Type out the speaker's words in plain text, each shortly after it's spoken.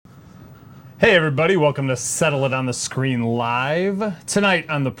Hey everybody, welcome to Settle It on the Screen Live. Tonight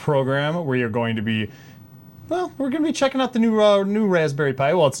on the program, we are going to be, we're going to be checking out the new Raspberry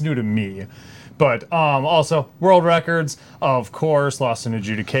Pi. Well, it's new to me. But also, world records, of course, lost in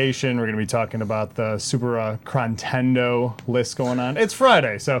adjudication. We're going to be talking about the Super Crontendo list going on. It's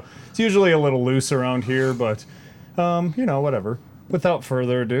Friday, so it's usually a little loose around here, but, whatever. Without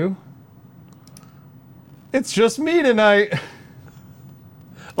further ado, it's just me tonight.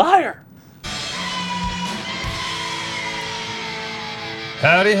 Liar!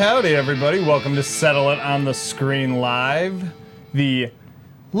 Howdy, howdy, everybody. Welcome to Settle It on the Screen Live, the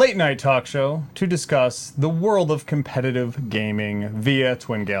late night talk show to discuss the world of competitive gaming via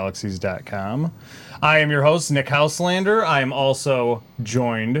TwinGalaxies.com. I am your host, Nick Houselander. I am also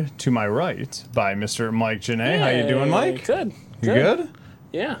joined to my right by Mr. Mike Janae. How you doing, Mike? Good. You good?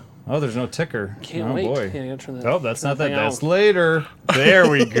 Yeah. Oh, there's no ticker. Can't oh, wait. boy. Yeah, turn that, Oh, that's not that. That's out. later. There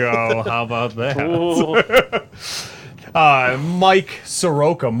we go. How about that? Michael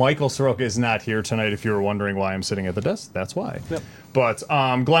Soroka is not here tonight. If you were wondering why I'm sitting at the desk, that's why. Yep. But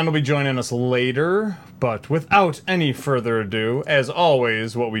Glenn will be joining us later. But without any further ado, as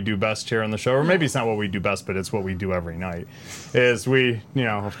always, what we do best here on the show, or maybe it's not what we do best, but it's what we do every night, is we,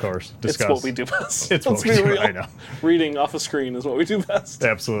 of course, discuss. It's what we do best. It's what we do. I know. Reading off a screen is what we do best.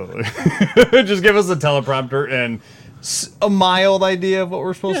 Absolutely. Just give us a teleprompter and a mild idea of what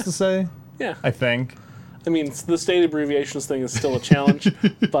we're supposed to say. Yeah. I think. I mean, the state abbreviations thing is still a challenge,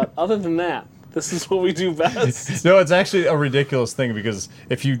 but other than that, this is what we do best. No, it's actually a ridiculous thing because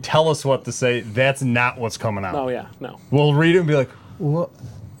if you tell us what to say, that's not what's coming out. Oh, yeah, no. We'll read it and be like, what?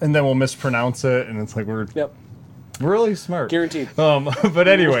 And then we'll mispronounce it, and it's like we're really smart. Guaranteed. But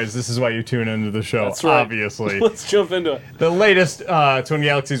anyways, this is why you tune into the show, That's right. obviously. Let's jump into it. The latest Twin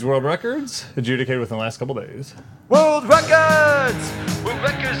Galaxies world records adjudicated within the last couple days. World records! World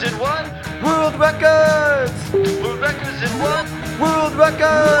records in what? World records! World records in what? World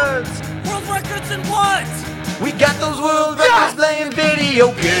records! World records in what? We got those world records playing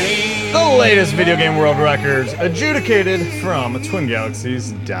video games! The latest video game world records adjudicated from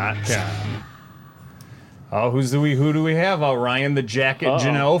TwinGalaxies.com. Oh, who do we have? Ryan the Jacket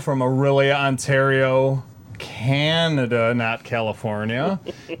Janot from Aurelia, Ontario, Canada, not California.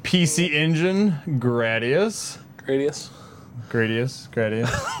 PC Engine, Gradius. Gradius,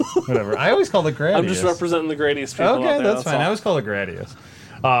 whatever. I always call it Gradius. I'm just representing the Gradius people Okay, out there. that's fine. all. I always call it Gradius.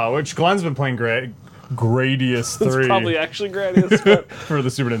 Which Glenn's been playing Gradius 3. It's probably actually Gradius, but for the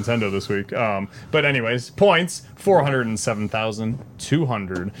Super Nintendo this week. But anyways, points,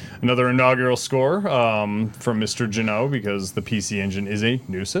 407,200. Another inaugural score from Mr. Janot because the PC Engine is a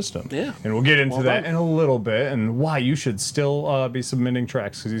new system. Yeah. And we'll get into Well that done. in a little bit and why you should still be submitting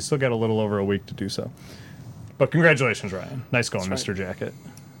tracks because you still got a little over a week to do so. But congratulations, Ryan. Nice going, That's Mr. Jacket.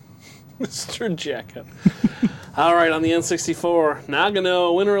 Mr. Jacket. All right, on the N64,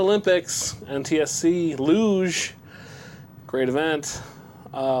 Nagano Winter Olympics, NTSC Luge. Great event.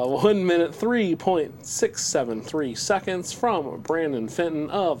 1 minute, 3.673 seconds from Brandon Fenton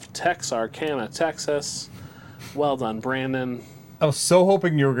of Texarkana, Texas. Well done, Brandon. I was so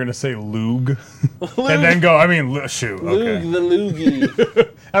hoping you were going to say Lug. And then go, shoot. Okay. Luge the Loogie.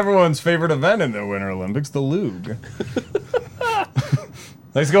 Everyone's favorite event in the Winter Olympics, the Lug.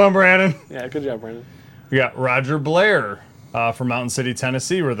 Nice going, Brandon. Yeah, good job, Brandon. We got Roger Blair from Mountain City,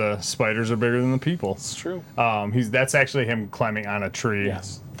 Tennessee, where the spiders are bigger than the people. It's true. That's actually him climbing on a tree.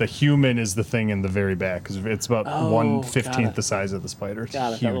 Yes. The human is the thing in the very back because it's about Oh, 1/15 got it. the size of the spider. It's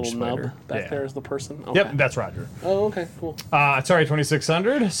Got a it. That huge little spider. nub back there is the person. Okay. Yep, that's Roger. Oh, okay, cool. Atari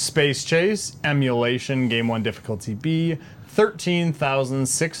 2600, Space Chase, Emulation, Game 1 Difficulty B,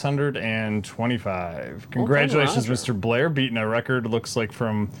 13,625. Congratulations, Roger. Mr. Blair, beating a record, looks like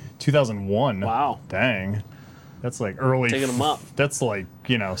from 2001. Wow. Dang. That's like early. Taking 'em up. That's like,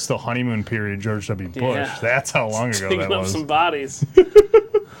 still honeymoon period George W. Bush. Yeah. That's how long ago Taking that up was. some bodies.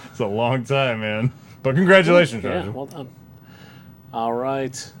 It's a long time, man. But congratulations, Yeah, Roger. well done. All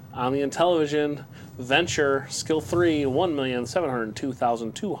right. On the Intellivision, Venture, Skill 3,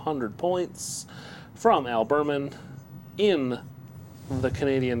 1,702,200 points from Al Berman in the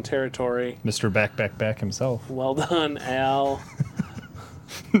Canadian territory. Mr. Back himself. Well done, Al.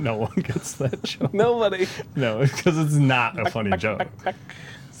 No one gets that joke. Nobody. No, because it's not a funny joke.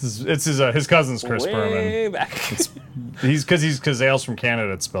 It's his cousin's Chris Berman. Way back. Because Al's from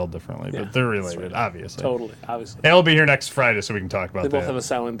Canada, it's spelled differently, but they're related, obviously. Totally, obviously. Al will be here next Friday, so we can talk about They that. both have a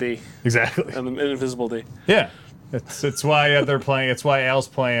silent D Exactly. and an invisible D. Yeah, it's why they're playing. It's why Al's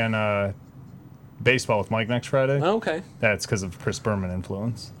playing baseball with Mike next Friday. Okay. That's because of Chris Berman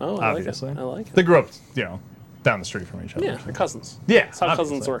influence. Oh, I like it. obviously. I like it. They grew up, down the street from each other. Yeah, they're cousins. Yeah, That's how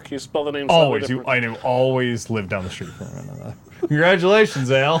obviously. cousins work. You spell the name slightly Always, different. I know. Always live down the street from one another. Congratulations,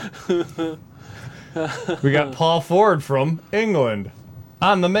 Al. We got Paul Ford from England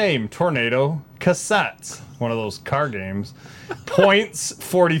on the MAME Tornado Cassette, one of those car games. Points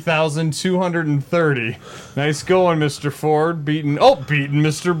 40,230. Nice going, Mr. Ford. beating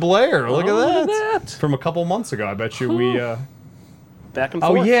Mr. Blair. Look at that. From a couple months ago. I bet you we. Back and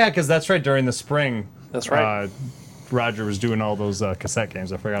forth. Oh yeah, because that's right. During the spring. That's right. Roger was doing all those cassette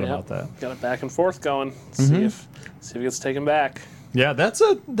games. I forgot Yep. about that. Got it back and forth going. See if it gets taken back. Yeah, that's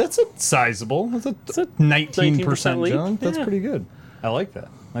a sizable. That's a a 19% leap. jump. That's Yeah. pretty good. I like that.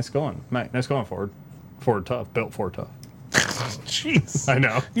 Nice going, Mike. Nice going, Ford. Ford tough. Built Ford tough. Jeez. I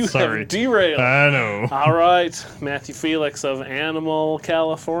know. You Sorry. have derailed. I know. All right. Matthew Felix of Animal,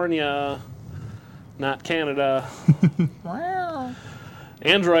 California. Not Canada.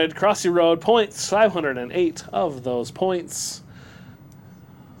 Android, Crossy Road, points. 508 of those points.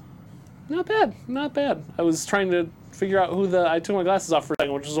 Not bad. Not bad. I was trying to figure out who I took my glasses off for a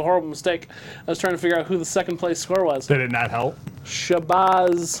second, which was a horrible mistake. I was trying to figure out who the second place score was. Did it not help?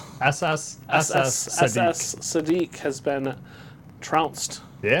 Shabazz SS Sadiq has been trounced.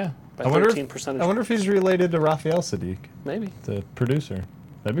 Yeah. By I wonder 13 percentage I wonder if he's related to Raphael Sadiq, Maybe. the producer.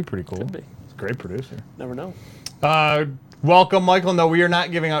 That'd be pretty cool. Could be. He's a great producer. Never know. Welcome, Michael. No, we are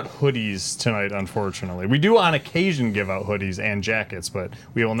not giving out hoodies tonight, unfortunately. We do on occasion give out hoodies and jackets, but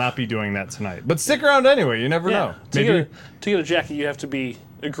we will not be doing that tonight. But stick around anyway. You never know. To get a jacket, you have to be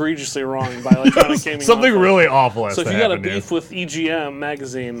egregiously wrong by Electronic Gaming. Something Monthly. really awful has So to if you got a happen to you. beef with EGM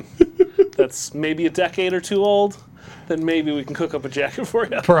magazine that's maybe a decade or two old, then maybe we can cook up a jacket for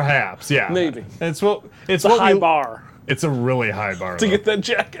you. Perhaps, yeah. Maybe. It's what It's a high bar It's a really high bar to get that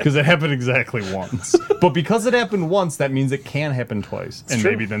jacket. because it happened exactly once. But because it happened once, that means it can happen twice, and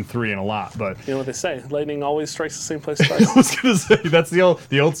true. maybe then three and a lot. But You know what they say? Lightning always strikes the same place I twice. was gonna say that's the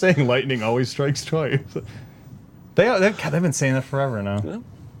old saying: "Lightning always strikes twice." They've been saying that forever now. Yeah.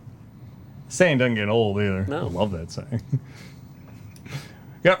 Saying doesn't get old either. No. I love that saying.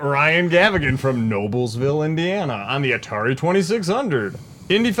 Got Ryan Gavigan from Noblesville, Indiana, on the Atari 2600.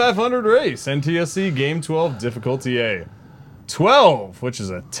 Indy 500 race, NTSC Game 12, difficulty A. 12, which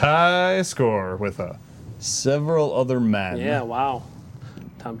is a tie score with several other men. Yeah, wow.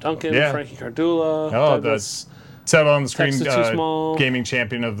 Tom Duncan, Yeah. Frankie Cardula, Oh, Douglas. Set on the screen, Texas Too Small. Gaming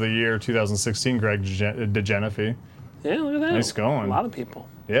Champion of the Year 2016, Greg DeGenefi. Yeah, look at that. Nice going. A lot of people.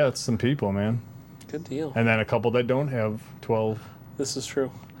 Yeah, it's some people, man. Good deal. And then a couple that don't have 12, This is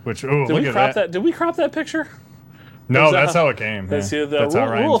true. which, Did look we at crop that. that? Did we crop that picture? No, Is that that's how- how it came. That's yeah. the That's how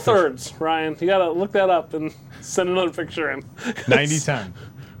Ryan's rule of picture- thirds, Ryan. You gotta look that up and send another picture in. 90-10.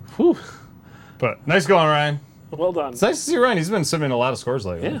 Whew. But nice going, Ryan. Well done. It's nice to see Ryan. He's been submitting a lot of scores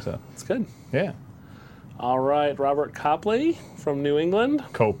lately. Yeah, So, it's good. yeah. All right, Robert Copley from New England.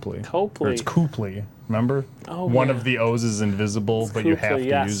 Copley. Copley. Or it's Copley. Remember? Oh, One yeah. of the O's is invisible, but you have Copley, to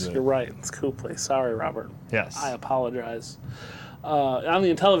yes, use it. you're right. It's Copley. Sorry, Robert. Yes. I apologize. On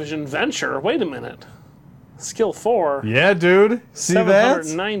the Intellivision Venture, wait a minute. Skill 4, Yeah, dude. See that?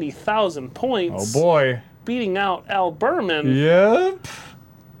 790,000 points. Oh, boy. Beating out Al Berman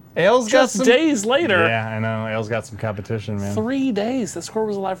Yep.Ale's got just some... days later. Yeah, I know.Ale's got some competition, man. 3 days. The score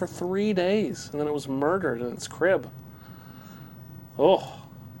was alive for 3 days, and then it was murdered in its crib. Oh,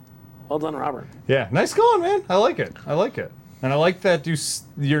 well done, Robert. Yeah, nice going, man. I like it. I like it. And I like that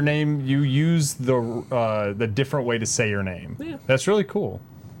your name, you use the different way to say your name. Yeah. That's really cool.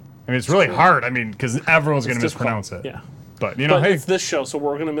 I mean, it's really hard. I mean, because everyone's going to It's difficult. mispronounce it. Yeah. But, you know, But hey, it's this show, so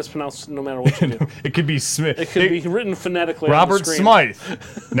we're going to mispronounce no matter what you do. it could be Smith. It could be written phonetically Robert on the screen. Smythe.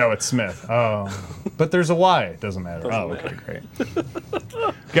 No, it's Smith. Oh. But there's a Y. It doesn't matter. Doesn't Okay, great.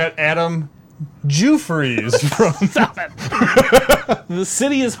 Got Adam Jufries from, The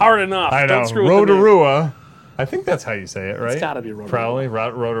city is hard enough. I know, Don't screw with the name. Rotorua. I think that's how you say it, right? gotta be Rotorua. Probably.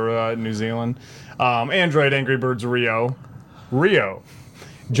 Rotorua, New Zealand. Android Angry Birds Rio.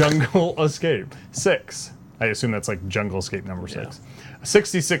 Jungle Escape. 6. I assume that's like Jungle Escape number 6.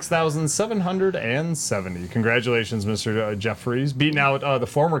 66,770. Congratulations, Mr. Jeffries. Beating out the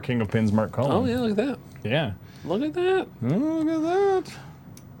former King of Pins, Mark Cullen. Oh, yeah, look at that. Yeah. Look at that. Oh, look at that.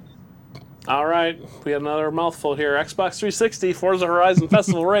 All right, we had another mouthful here. Xbox 360, Forza Horizon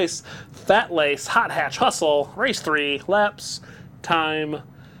Festival Race, Fat Lace, Hot Hatch Hustle, Race 3, laps, time,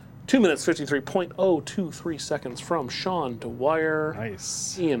 2 minutes 53.023 seconds from Sean Dwyer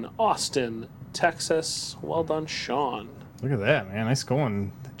Nice. in Austin, Texas. Well done, Sean. Look at that, man. Nice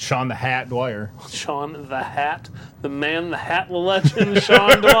going. Sean the Hat Dwyer. Sean the Hat, the man, the hat, the legend,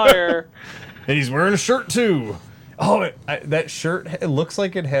 Sean Dwyer. And he's wearing a shirt, too. That shirt, it looks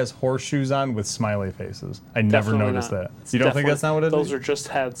like it has horseshoes on with smiley faces. I never Definitely noticed not. that. It's You don't think definitely- that's not what it is? Those are just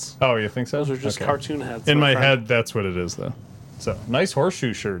heads. Oh, you think so? Those are just Okay. cartoon heads. In my friend. head, that's what it is, though. So, nice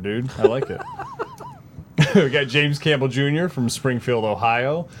horseshoe shirt, dude. I like it. We got James Campbell Jr. from Springfield,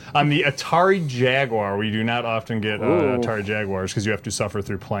 Ohio. On the Atari Jaguar, we do not often get Ooh. Atari Jaguars because you have to suffer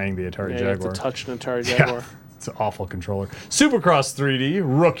through playing the Atari Yeah, you have Jaguar. to touch an Atari Jaguar. Yeah, it's an awful controller. Supercross 3D,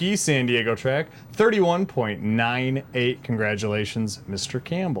 rookie, San Diego track, 31.98. Congratulations, Mr.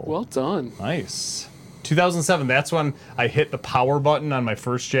 Campbell. Well done. Nice. 2007, that's when I hit the power button on my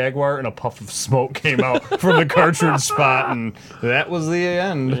first Jaguar and a puff of smoke came out from the cartridge spot, and that was the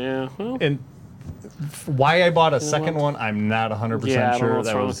end. Yeah. Well, And why I bought a second one, I'm not 100% Yeah, I don't know sure. what's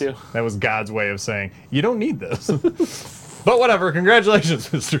That wrong was with you. that was God's way of saying, you don't need this. But whatever, congratulations,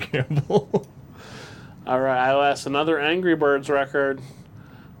 Mr. Campbell. all right, iOS, another Angry Birds record.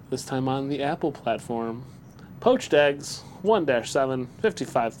 This time on the Apple platform. Poached Eggs, 1-7,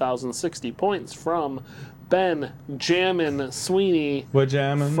 55,060 points from Ben Jammin Sweeney What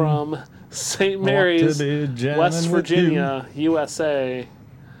jammin'? from St. Want Mary's, to be jammin' West with Virginia, USA.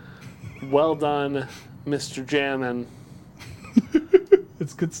 Well done, Mr. Jammin.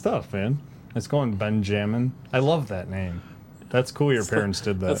 It's good stuff, man. It's going Benjamin. I love that name. That's cool your parents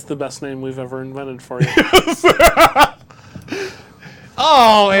did That's that. the best name we've ever invented for you.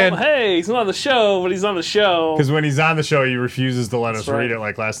 Oh, and Hey, he's not on the show, but he's on the show. because when he's on the show, he refuses to let us right. read it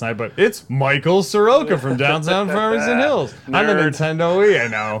like last night. But it's Michael Soroka from downtown Farmington Hills on the Nerd. Nintendo Wii. I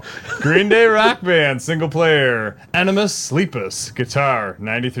know. Green Day rock band, single player. Animus Sleepus guitar,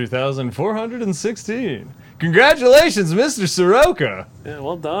 93,416. Congratulations, Mr. Soroka. Yeah,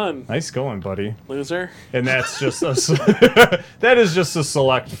 well done, Nice going, buddy. loser. And that's just a that is just a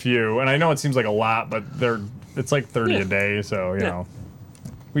select few. And I know it seems like a lot, but it's like 30 a day, so you know.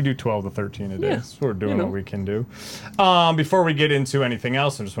 We do 12 to 13 a day. Yeah, So we're doing you know. what we can do. Before we get into anything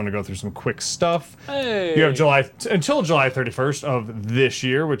else, I just want to go through some quick stuff. Hey. You have until July 31st of this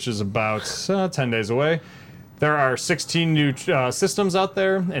year, which is about 10 days away. There are 16 new systems out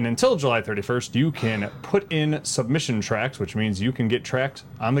there, and until July 31st, you can put in submission tracks, which means you can get tracked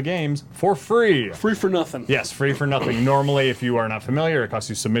on the games for free. Free for nothing. Yes, free for nothing. Normally, if you are not familiar, it costs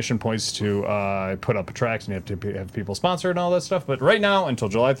you submission points to put up tracks, and you have to have people sponsor and all that stuff. But right now, until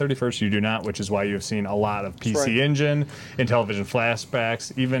July 31st, you do not, which is why you have seen a lot of PC right. Engine, Intellivision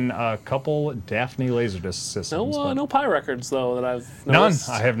flashbacks, even a couple Daphne Laserdisc systems. No, but no Pi records though that I've none. noticed.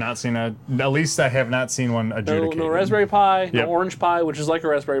 I have not seen at least I have not seen one No, adjudicated. no Raspberry Pi, Yep. no Orange Pi, which is like a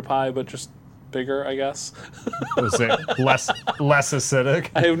Raspberry Pi but just bigger, I guess. Was it less acidic?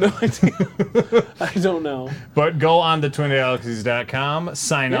 I have no idea. I don't know. But go on to twingalaxies.com,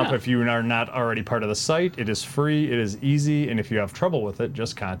 sign up Yeah. if you are not already part of the site. It is free, it is easy, and if you have trouble with it,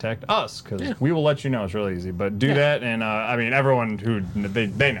 just contact us because we will let you know. It's really easy. But do that, and I mean, everyone who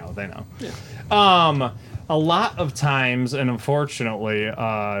they know. A lot of times, and unfortunately,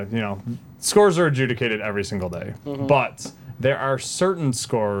 scores are adjudicated every single day, but there are certain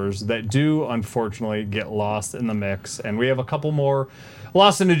scores that do unfortunately get lost in the mix, and we have a couple more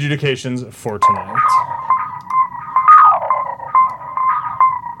lost in adjudications for tonight.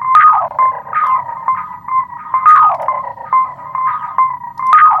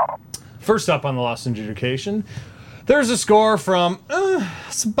 First up on the lost in adjudication, there's a score from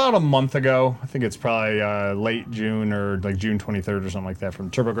it's about a month ago. I think it's probably late June or like June 23rd or something like that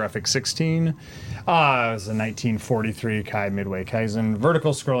from TurboGrafx 16. It was a 1943 Kai Midway Kaizen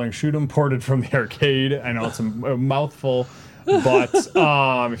vertical scrolling shoot 'em ported from the arcade. I know it's a mouthful, but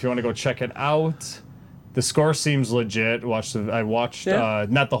if you want to go check it out, the score seems legit. I watched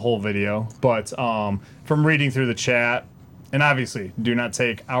not the whole video, but from reading through the chat, and obviously do not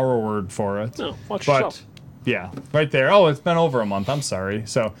take our word for it. No, watch but yourself. yeah, right there. Oh, it's been over a month. I'm sorry.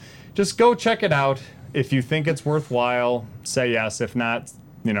 So just go check it out. If you think it's worthwhile, say yes. If not,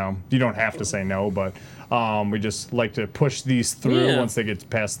 you don't have to say no, but we just like to push these through once they get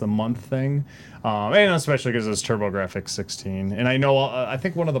past the month thing. And especially because it's TurboGrafx 16. And I know, I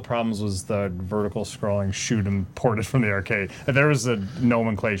think one of the problems was the vertical scrolling shoot 'em ported from the arcade. There was a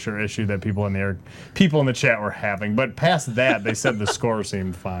nomenclature issue that people in the chat were having. But past that, they said the score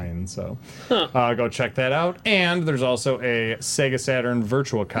seemed fine. So go check that out. And there's also a Sega Saturn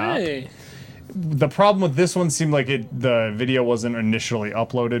Virtua Cop. Hey. The problem with this one seemed like the video wasn't initially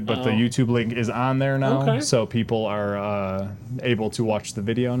uploaded, but the YouTube link is on there now, Okay. so people are able to watch the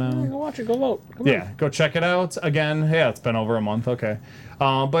video now. Go watch it, go vote. Come Yeah, go check it out. Again, it's been over a month, okay.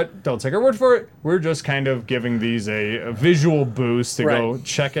 But don't take our word for it. We're just kind of giving these a visual boost to go Right.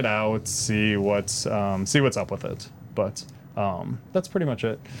 check it out, see what's up with it. But That's pretty much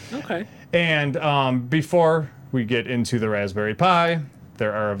it. Okay. And before we get into the Raspberry Pi,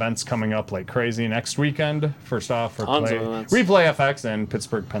 there are events coming up like crazy next weekend. First off, Tons of events. Replay FX in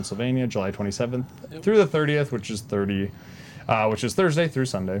Pittsburgh, Pennsylvania, July 27th through the 30th, which is Thursday through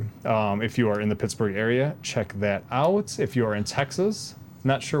Sunday. If you are in the Pittsburgh area, check that out. If you are in Texas,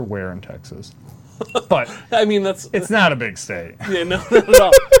 not sure where in Texas, but I mean, it's not a big state. yeah, no, not at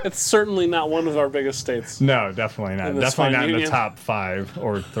all. It's certainly not one of our biggest states. No, definitely not. In this Definitely fine not in the union. top 5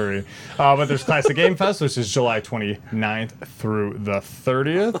 or 3. But there's Classic Game Fest, which is July 29th through the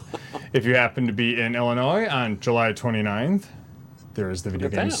 30th. If you happen to be in Illinois on July 29th, there is the Video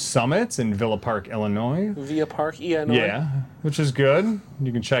Look at Game that. Summit in Villa Park, Illinois. Via Park, Illinois. Yeah, which is good.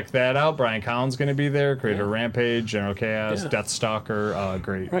 You can check that out. Brian Collins going to be there. Creator Rampage, General Chaos, Yeah. Deathstalker.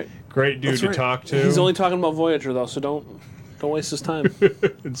 Great, Right. great dude That's to right. talk to. He's only talking about Voyager though, so don't waste his time.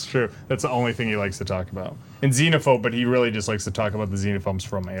 It's true. That's the only thing he likes to talk about. And Xenophobe, but he really just likes to talk about the Xenophobes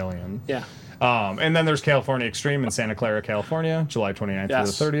from Alien. Yeah. And then there's California Extreme in Santa Clara, California, July 29th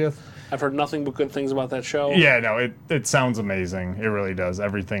Yes. through the 30th. I've heard nothing but good things about that show. Yeah, no, it sounds amazing. It really does.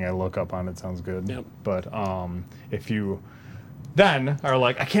 Everything I look up on it sounds good. Yep. But if you then are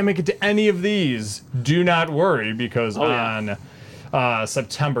like, I can't make it to any of these, do not worry, because yeah. on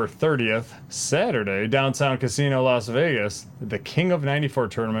September 30th, Saturday, Downtown Casino, Las Vegas, the King of 94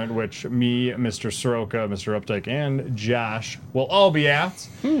 tournament, which me, Mr. Soroka, Mr. Updike, and Josh will all be at.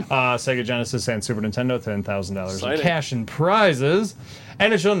 Sega Genesis and Super Nintendo, $10,000 in Exciting. cash and prizes.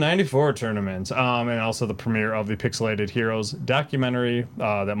 NHL 94 tournament, and also the premiere of the Pixelated Heroes documentary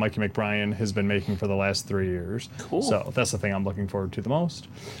that Mikey McBrien has been making for the last 3 years. Cool. So that's the thing I'm looking forward to the most.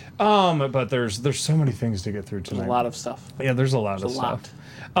 But there's so many things to get through tonight. There's a lot of stuff. Yeah, there's a lot of There's a stuff.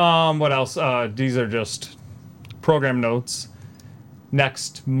 lot. What else? These are just program notes.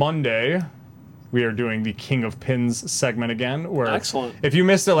 Next Monday, we are doing the King of Pins segment again. Where Excellent. If you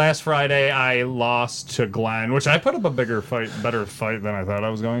missed it last Friday, I lost to Glenn, which I put up a better fight than I thought I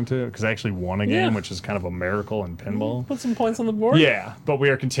was going to, because I actually won a game, Yeah. which is kind of a miracle in pinball. Put some points on the board. Yeah, but we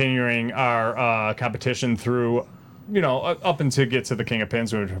are continuing our competition through, up until get to the King of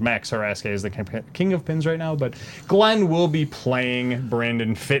Pins, which Max Haraske is the King of Pins right now. But Glenn will be playing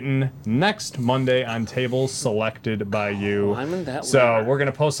Brandon Fitton next Monday on tables selected by you. I'm in that So winner. we're going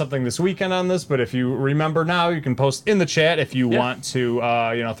to post something this weekend on this, but if you remember now, you can post in the chat if you Yeah. want to,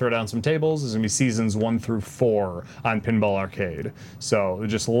 throw down some tables. There's going to be seasons 1 through 4 on Pinball Arcade. So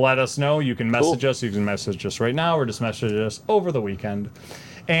just let us know. You can message us. You can message us right now or just message us over the weekend.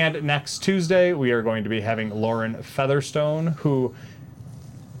 And next Tuesday, we are going to be having Lauren Featherstone, who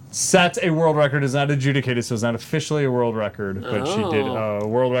set a world record, is not adjudicated, so it's not officially a world record, but she did a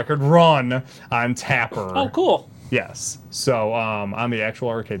world record run on Tapper. Oh, cool. Yes. So on the actual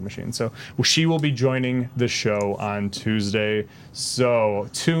arcade machine. So she will be joining the show on Tuesday. So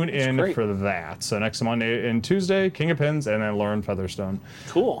tune in great. for that. So next Monday and Tuesday, King of Pins, and then Lauren Featherstone.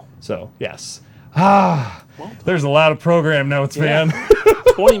 Cool. So yes. There's a lot of program notes, Yeah. man.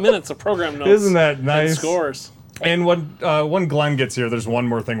 20 minutes of program notes. Isn't that And nice? scores. And when Glenn gets here, there's one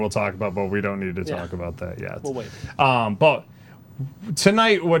more thing we'll talk about, but we don't need to talk about that yet. We'll wait. But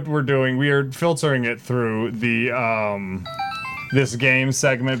tonight, what we're doing, we are filtering it through the this game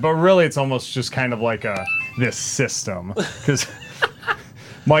segment, but really, it's almost just kind of like this system because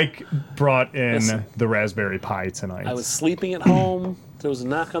Mike brought in Listen. the Raspberry Pi tonight. I was sleeping at home. There was a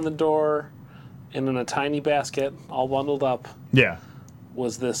knock on the door, and in a tiny basket, all bundled up, Yeah.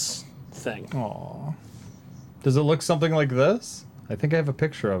 was this thing. Aw. Does it look something like this? I think I have a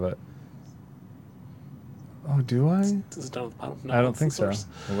picture of it. Oh, do I? This is done. I don't know. I don't That's think the so.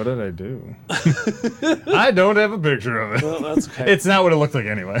 source. What did I do? I don't have a picture of it. Well, that's okay. It's not what it looked like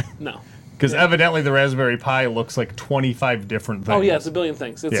anyway. no. Because evidently the Raspberry Pi looks like 25 different things. Oh yeah, it's a billion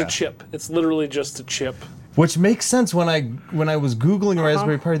things. It's Yeah. a chip. It's literally just a chip. Which makes sense when I was Googling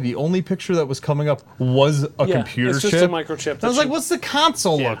Raspberry Pi, the only picture that was coming up was a Yeah, computer it's just chip. a microchip. I was that like, you- what's the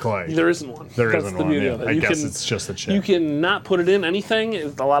console Yeah, look like? There isn't one. There That's isn't the one. beauty Yeah. of it. I You guess can, it's just a chip. You can not put it in anything.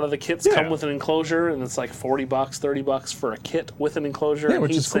 A lot of the kits Yeah. come with an enclosure, and it's like $40, $30 for a kit with an enclosure, Yeah, and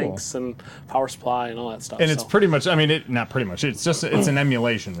which heat is cool. sinks and power supply and all that stuff. And it's so pretty much, I mean, not pretty much, it's an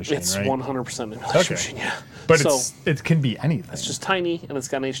emulation machine, it's right? 100% an Okay. electric machine. Yeah. But so it can be anything. it's just tiny, and it's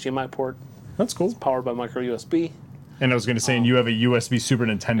got an HDMI port, That's cool. powered by micro USB, And I was going to say, and you have a USB Super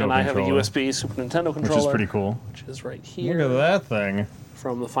Nintendo and I have a controller, USB Super Nintendo controller, which is pretty cool. which is right Look here at that thing.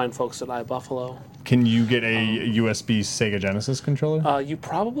 from the fine folks at iBuffalo. Can you get a USB Sega Genesis controller? You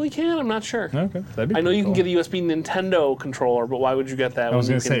probably can. I'm not sure. Okay, that'd be I know pretty you can cool. get a USB Nintendo controller, but why would you get that was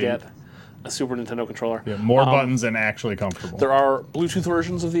when you gonna can say, get a Super Nintendo controller. Yeah, more buttons and actually comfortable. There are Bluetooth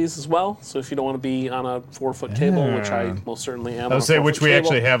versions of these as well. So if you don't want to be on a 4-foot cable, which I most certainly am. I would say which we cable,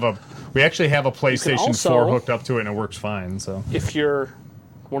 actually have a PlayStation also- 4 hooked up to it and it works fine. So if you're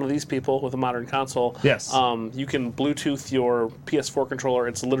one of these people with a modern console, Yes. you can Bluetooth your PS4 controller.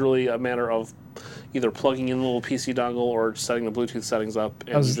 It's literally a matter of either plugging in the little PC dongle or setting the Bluetooth settings up,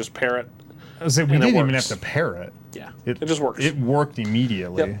 and you just pair it. I was saying, we And it didn't even have works. to pair it. Yeah, it just works. It worked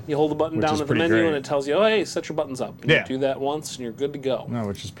immediately. Yep. You hold the button which down is at the pretty menu, great. and it tells you, "Oh, hey, set your buttons up." And Yeah. you do that once, and you're good to go. No,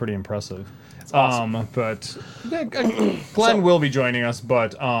 which is pretty impressive. awesome. But yeah, Glenn will be joining us.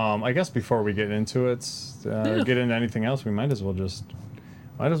 But I guess before we get into it, get into anything else, we might as well just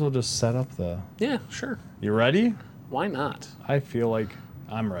set up the. Yeah, sure. You ready? Why not? I feel like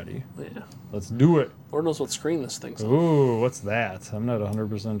I'm ready. Yeah. Let's do it. Lord knows what screen this thing's on. Ooh, what's that? I'm not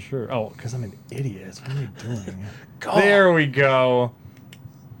 100% sure. Oh, because I'm an idiot. What am I doing? God. There we go.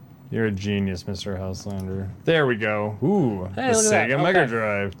 You're a genius, Mr. Houselander. There we go. Ooh, Hey, the look at that. Sega Mega Okay.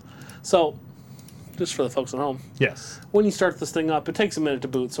 Drive. So, just for the folks at home, Yes. when you start this thing up, it takes a minute to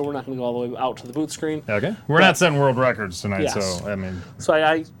boot, so we're not going to go all the way out to the boot screen. Okay. We're not setting world records tonight, Yes. so I mean, So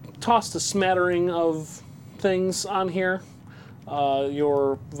I tossed a smattering of things on here.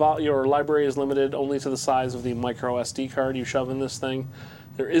 Your library is limited only to the size of the micro SD card you shove in this thing.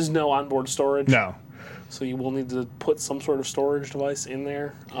 There is no onboard storage. no. So you will need to put some sort of storage device in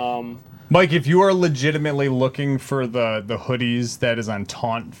there. Mike, if you are legitimately looking for the hoodies that is on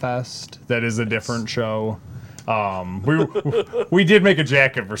Taunt Fest, that is a different show. We did make a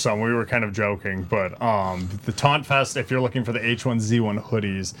jacket for some. We were kind of joking, but the Taunt Fest, if you're looking for the H1Z1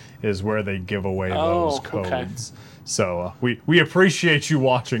 hoodies, is where they give away those codes. Okay. So we appreciate you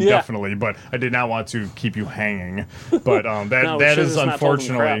watching, Yeah. definitely, but I did not want to keep you hanging. But No, we that should've is just not told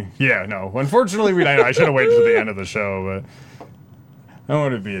them unfortunately, yeah, no. Unfortunately, I should have waited to the end of the show, but I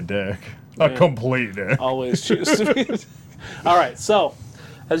want to be a dick, a complete dick. Always choose to be. All right, so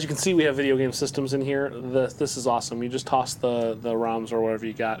as you can see, we have video game systems in here. This is awesome. You just toss the ROMs or whatever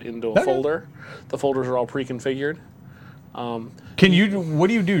you got into a folder. The folders are all pre-configured. Can you? What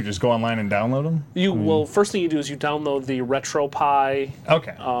do you do? Just go online and download them? Well, first thing you do is you download the RetroPie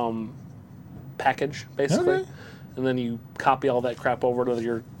Okay. package, basically, Okay. and then you copy all that crap over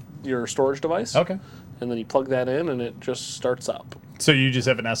to your storage device. Okay. And then you plug that in, and it just starts up. So you just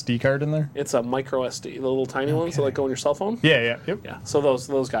have an SD card in there? It's a micro SD, the little tiny ones that like go on your cell phone. Yeah. Yep. Yeah. So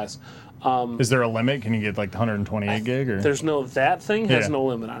those guys. Is there a limit? Can you get like 128 gig or? There's no that thing has Yeah. no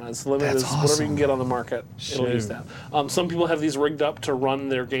limit on it. It's the limit That's is whatever you awesome. can get on the market. It'll use Shoot. that. Some people have these rigged up to run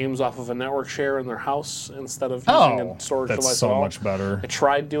their games off of a network share in their house instead of using a storage that's device so at all. much better. I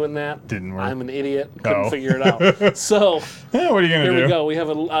tried doing that. Didn't work. I'm an idiot. Couldn't Oh. figure it out. So Yeah, what are you gonna here do? we go. We have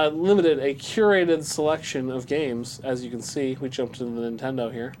a curated selection of games. As you can see, we jumped into the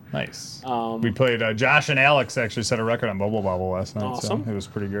Nintendo here. Nice. We played. Josh and Alex actually set a record on Bubble Bobble last night. Awesome. So it was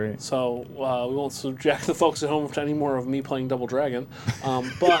pretty great. So we won't subject the folks at home to any more of me playing Double Dragon,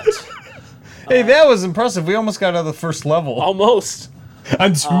 but Hey, that was impressive. We almost got out of the first level almost.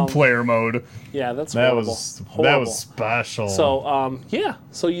 on two-player mode. Yeah, that's That horrible. was Horrible. special. So yeah,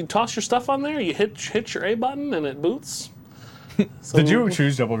 so you toss your stuff on there, you hit your A button, and it boots. So did you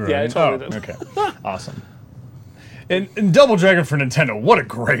choose Double Dragon? Yeah, I totally did. Okay. Awesome. And Double Dragon for Nintendo, what a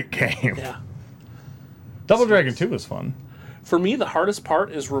great game. Yeah. Double Dragon 2 was fun. For me, the hardest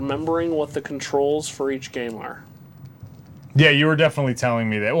part is remembering what the controls for each game are. Yeah, you were definitely telling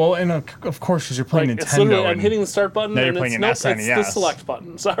me that. Well, and of course, because you're playing It's literally, Nintendo. I'm and hitting the start button, now you're and playing it's, an nope, it's the SNES. select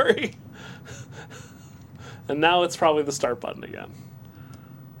button. Sorry. And now it's probably the start button again.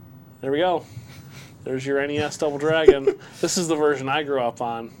 There we go. There's your NES Double Dragon. This is the version I grew up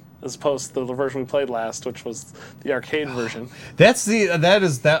on, as opposed to the version we played last, which was the arcade version.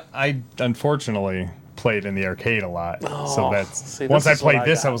 that I unfortunately played in the arcade a lot. So that's see, once this I is what played I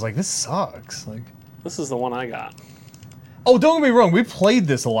this, got. I was like, this sucks. Like, This is the one I got. oh, don't get me wrong, we played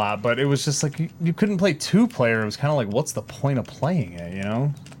this a lot, but it was just like you couldn't play two-player. It was kind of like, what's the point of playing it? You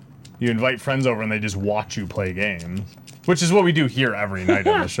know, you invite friends over and they just watch you play games, which is what we do here every night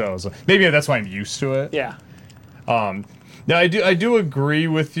on the show. So maybe that's why I'm used to it. Yeah. Now I do agree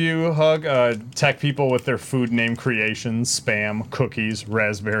with you, Hug. Tech people with their food name creations, Spam, cookies,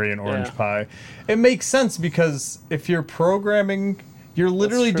 raspberry, and orange Yeah. pie. It makes sense because if you're programming, you're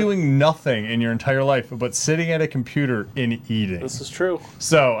literally true. doing nothing in your entire life but sitting at a computer and eating. This is true.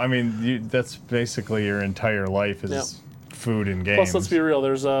 So I mean, that's basically your entire life is Yep. food and games. Plus, let's be real.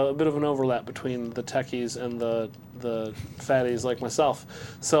 There's a bit of an overlap between the techies and the fatties like myself.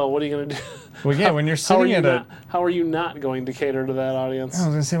 So what are you going to do? Well, yeah, when you're sitting at a, how are you not going to cater to that audience? I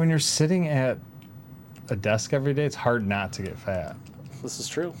was gonna say when you're sitting at a desk every day, it's hard not to get fat. This is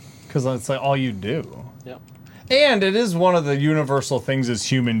true. Because it's like all you do. Yep. And it is one of the universal things as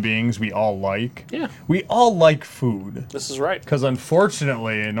human beings we all like. Yeah. We all like food. This is right. Because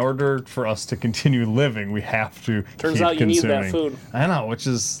unfortunately, in order for us to continue living, we have to Turns keep out you need consuming. that food. I know, which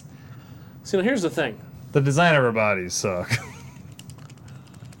is So now here's the thing. the design of our bodies suck.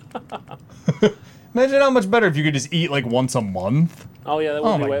 Imagine how much better if you could just eat like once a month. Oh yeah, that would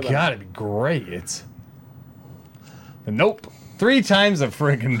Oh be my way god, better. it'd be great. But nope. 3 times a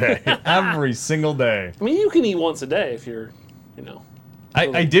friggin' day. Every single day. I mean, you can eat once a day if you're, you know,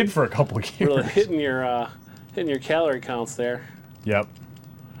 I did for a couple of years. really hitting your calorie counts there. Yep.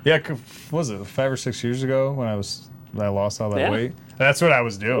 Yeah, what was it 5 or 6 years ago when I lost all that Yeah. weight? That's what I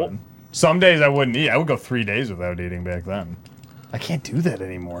was doing. Well- Some days I wouldn't eat. I would go 3 days without eating back then. I can't do that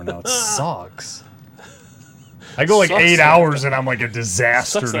anymore now. It sucks. I go like Sucks 8 that- hours and I'm like a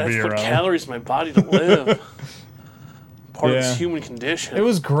disaster Sucks to that I be have to put around. calories in my body to live. Part of Yeah. this human condition. It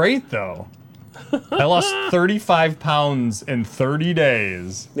was great though. I lost 35 pounds in 30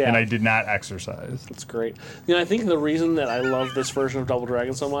 days Yeah. and I did not exercise. It's great. You know, I think the reason that I love this version of Double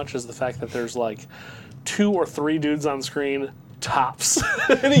Dragon so much is the fact that there's like 2 or 3 dudes on screen tops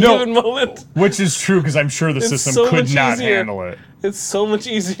at any No. given moment. Which is true because I'm sure the system so could much not easier. handle it. It's so much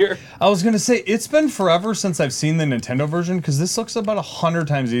easier. I was gonna say it's been forever since I've seen the Nintendo version because this looks about 100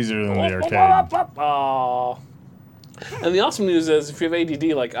 times easier than the arcade. Oh. And the awesome news is, if you have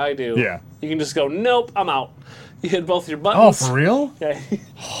ADD like I do, Yeah. you can just go, nope, I'm out. You hit both your Oh, buttons. for real? Yeah,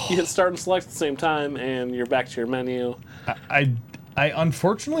 you hit start and select at the same time, and you're back to your menu. I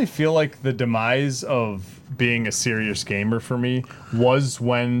unfortunately feel like the demise of being a serious gamer for me was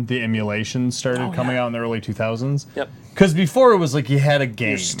when the emulation started coming out in the early 2000s. Yep. Because before it was like you had a game.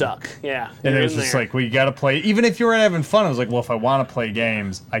 You're stuck. Yeah. And you're it was in just there. like, well, you got to play. Even if you were having fun, I was like, well, if I want to play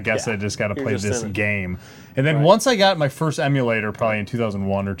games, I guess Yeah, I just got to you're play just this in it. game. And then Right. once I got my first emulator, probably in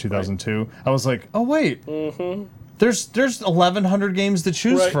 2001 or 2002, I was like, oh, wait. There's 1,100 games to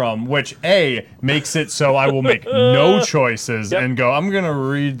choose Right. from, which, A, makes it so I will make no choices Yep. and go, I'm going to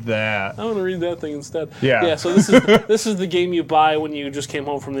read that. I want to read that thing instead. Yeah. Yeah. So this is the game you buy when you just came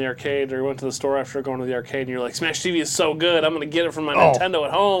home from the arcade or went to the store after going to the arcade, and you're like, Smash TV is so good. I'm going to get it for my Oh. Nintendo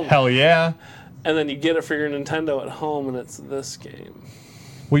at home. Hell yeah. And then you get it for your Nintendo at home, and it's this game.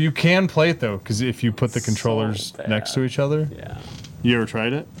 Well, you can play it, though, because if you put the controllers bad. next to each other. Yeah. You ever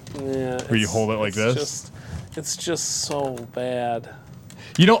tried it? Yeah. Where you hold it like this? It's just so bad.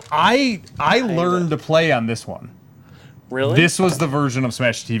 You know, I learned to play on this one. Really? This was the version of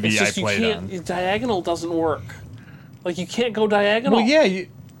Smash TV it's I just you played can't. on. Diagonal doesn't work. Like you can't go diagonal. Well, yeah,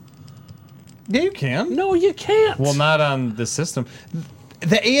 you can. No, you can't. Well, not on the system.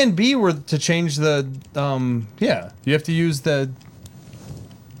 The A and B were to change the. Yeah, you have to use the.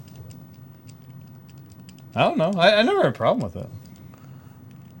 I don't know. I never had a problem with it.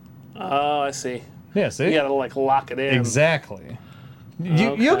 Oh, I see. Yeah, see? You gotta like lock it in. Exactly.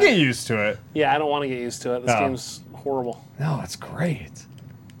 You'll Okay. get used to it. Yeah, I don't want to get used to it. This Oh. game's horrible. No, it's great.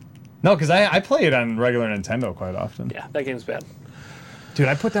 No, because I play it on regular Nintendo quite often. Yeah, that game's bad. Dude,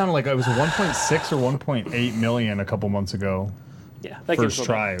 I put down like it was 1.6 or 1.8 million a couple months ago. Yeah, that game's First so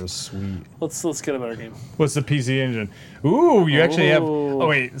try, it was sweet. bad. Let's get a better game. What's the PC engine? Ooh, you actually have. Ooh. Oh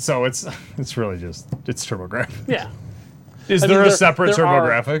wait, so it's really just it's TurboGrafx. Yeah. Is I there mean, a separate there are-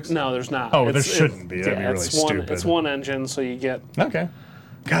 TurboGrafx? No, there's not. Oh, there shouldn't be. That'd be really it's one, stupid. It's one engine, so you get Okay.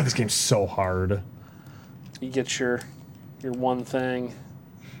 God, this game's so hard. your one thing.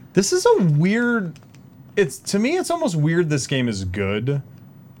 This is a weird. It's to me, it's almost weird. This game is good,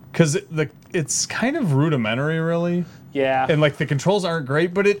 because it's kind of rudimentary, really, Yeah. and like the controls aren't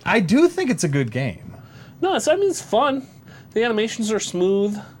great. But I do think it's a good game, No, it's fun. The animations are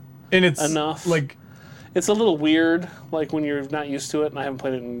smooth. and it's Enough. like. It's a little weird, like when you're not used to it, and I haven't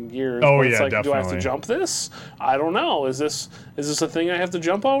played it in years. Oh, but it's yeah, like, do I have to definitely. jump this? I don't know. Is this a thing I have to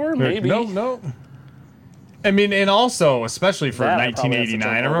jump over? Maybe. No. I mean, and also, especially for That I probably have to 1989,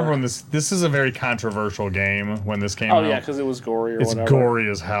 I jump remember over. when this is a very controversial game when this came Oh out. yeah, because it was gory or it's whatever. gory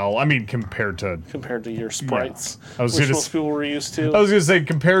as hell. I mean, compared to. Compared to your sprites, I was which gonna most s- people were used to. I was gonna say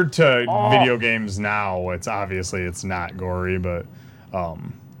compared to Oh. video games now, it's not gory, but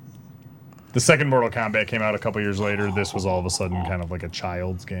the second Mortal Kombat came out a couple years later. This was all of a sudden kind of like a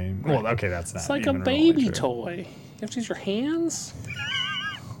child's game. Well, okay, that's not. It's like a even remotely baby true. toy. You have to use your hands.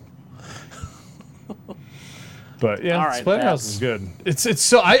 But yeah, All right, Splatterhouse that's- is good. It's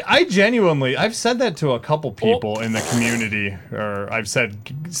so I genuinely I've said that to a couple people in the community, or I've said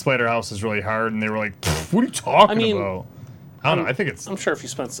Splatterhouse is really hard, and they were like, "Pfft, "What are you talking I mean, about?" I don't know. I think it's. I'm sure if you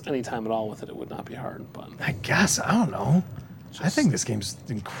spent any time at all with it, it would not be hard. But I guess I don't know. I think this game's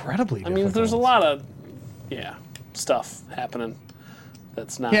incredibly. I mean, there's a lot of stuff happening.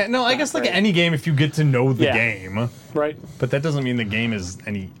 that's not. Yeah, no, I not guess like great. any game, if you get to know the Yeah. game, Right. but that doesn't mean the game is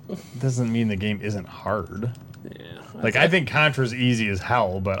doesn't mean the game isn't hard. Yeah. Like I think Contra's easy as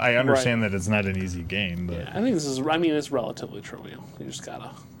hell, but I understand that it's not an easy game. But I think this is. I mean, it's relatively trivial. You just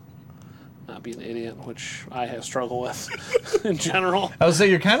gotta not be an idiot, which I have struggled with in general. I would say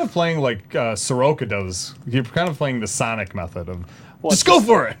you're kind of playing like Soroka does. You're kind of playing the Sonic method of What, just go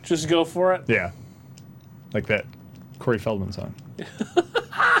for it. Just go for it. Yeah, like that Corey Feldman song.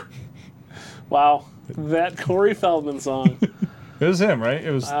 Wow, that Corey Feldman song. It was him, right?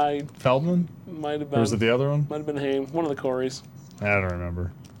 It was I Feldman, might have or been. was it the other one? Might have been Haim. One of the Corys. I don't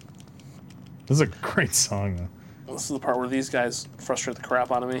remember. This is a great song, though. This is the part where these guys frustrate the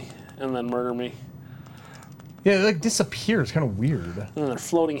crap out of me and then murder me. Yeah, it like disappears. Kind of weird. And then their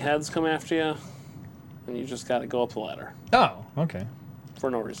floating heads come after you, and you just got to go up the ladder Oh, okay. for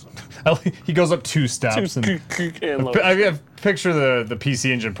no reason. He goes up 2 steps and. And lower. I picture the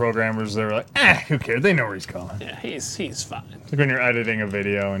PC Engine programmers. They're like, who cares? They know where he's going. Yeah, he's fine. Like when you're editing a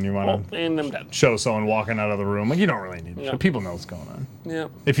video and you want Oh, to and I'm dead. show someone walking out of the room, like you don't really need to Yeah. show. People know what's going on. Yeah.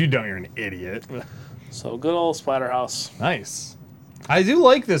 If you don't, you're an idiot. So good old Splatterhouse. Nice. I do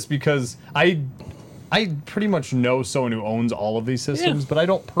like this because I pretty much know someone who owns all of these systems, Yeah. but I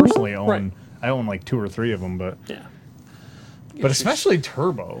don't personally own. Right. I own like 2 or 3 of them, but Yeah. especially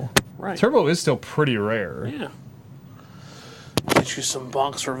Turbo. Right. Turbo is still pretty rare. Yeah. Get you some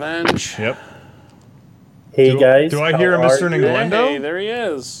Bonk's Revenge. Yep. Hey guys. do I how hear a are Mr. you? Ninglendo? Hey, there he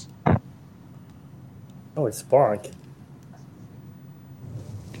is. Oh, it's Bonk.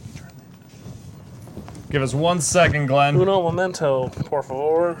 Give us 1 second, Glenn. Uno momento, por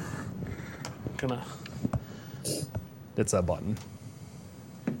favor. Gonna. It's that button.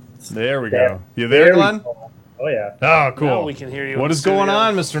 There we There- go. You there, we Glenn? go. Oh yeah. Oh, cool. Now we can hear you in What the is going studio.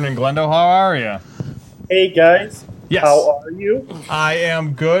 on, Mr. Ninglendo? How are you? Hey guys. Yes. How are you? I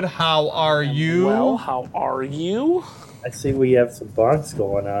am good. How are you? Well, how are you? I see we have some bonks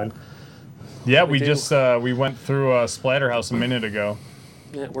going on. Yeah, we do. just we went through Splatterhouse a minute ago.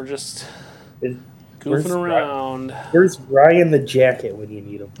 Yeah, we're just Is- Where's goofing around. Where's Ryan the Jacket when you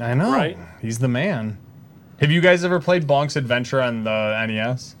need him? I know. Right. He's the man. Have you guys ever played Bonk's Adventure on the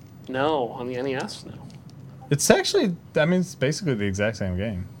NES? No, on the NES, no. It's actually, I mean, it's basically the exact same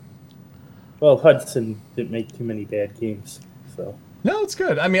game. Well, Hudson didn't make too many bad games, so. No, it's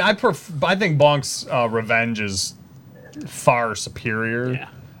good. I mean, I think Bonk's Revenge is far superior.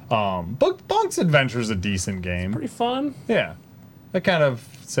 Yeah, But Bonk's Adventure is a decent game. pretty fun. Yeah. I kind of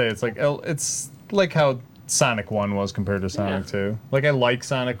say it's like how Sonic 1 was compared to Sonic Yeah. 2. Like, I like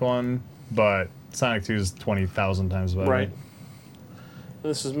Sonic 1, but Sonic 2 is 20,000 times better. Right.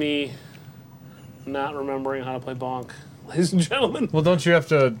 This is me not remembering how to play Bonk, ladies and gentlemen. Well, don't you have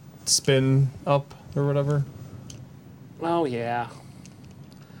to spin up or whatever? Oh yeah.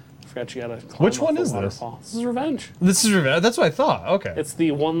 Forgot you gotta. Climb Which up one the is this? waterfall. This is Revenge. This is Revenge. That's what I thought. Okay. It's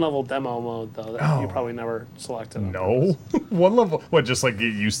the 1-level demo mode though that Oh. you probably never selected. on No. purpose. One level. What, just like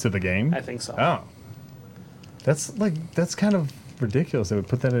get used to the game? I think so. Oh. That's kind of ridiculous. They would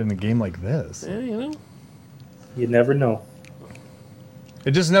put that in a game like this. Yeah, you know. You never know.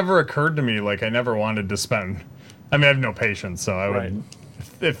 It just never occurred to me. Like, I never wanted to spend. I mean, I have no patience, so I would. Right.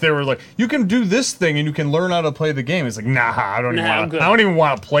 If they were like, you can do this thing and you can learn how to play the game, it's like, nah, I don't Nah, I'm even. good. I don't even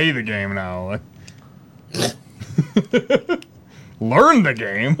want to play the game now. Like, learn the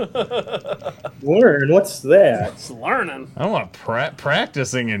game. Learn? What's that? It's learning. I don't want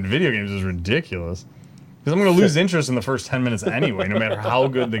practicing in video games is ridiculous. Because I'm going to lose interest in the first 10 minutes anyway, no matter how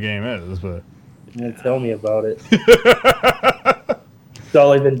good the game is. But Yeah, tell me about it. That's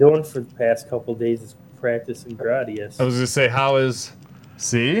all I've been doing for the past couple days is practicing Gradius. I was going to say, how is.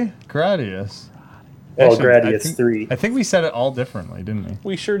 See? Gradius. Oh, Actually, I Gradius think- 3. I think we said it all differently, didn't we?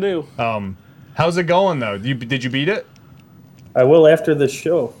 We sure do. How's it going, though? Did you beat it? I will after the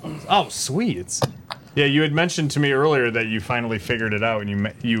show. Oh, sweet. Yeah, you had mentioned to me earlier that you finally figured it out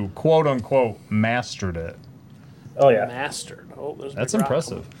and you quote unquote mastered it. Oh, yeah. Mastered. Oh, there's a That's big rock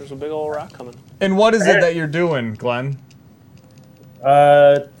impressive. coming. There's a big old rock coming. And what is it that you're doing, Glenn?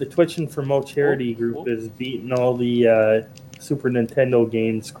 The Twitching for Mo charity Oh, group oh. is beating all the Super Nintendo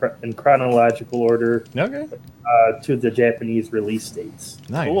games in chronological order Okay. to the Japanese release dates.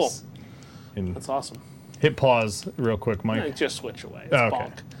 Nice. Cool. And That's awesome. hit pause real quick, Yeah, Mike. just switch away. It's Oh, okay.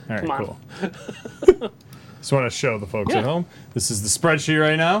 Bonk. All right, Come on. cool. Just want to show the folks at Yeah. home. This is the spreadsheet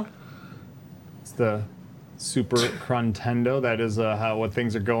right now. It's the Super Nintendo. That is what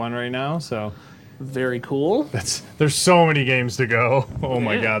things are going right now. So Very cool. there's so many games to go. Oh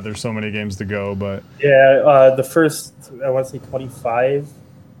my Yeah. God, there's so many games to go. But Yeah, the first, I want to say 25,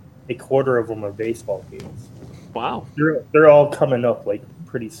 a quarter of them are baseball games. Wow. They're all coming up like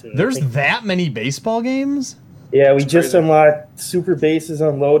pretty soon. I There's think. that many baseball games? Yeah, we just crazy. unlocked Super Bases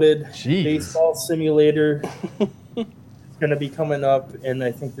Unloaded, Jeez. Baseball Simulator. It's gonna be coming up, and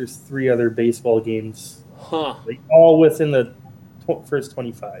I think there's 3 other baseball games, Huh. like all within the first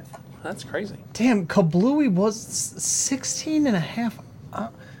 25. That's crazy. Damn, Kablooey was 16 and a half.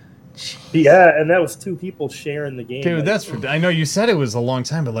 Yeah, and that was 2 people sharing the game. Dude, Like, that's I know you said it was a long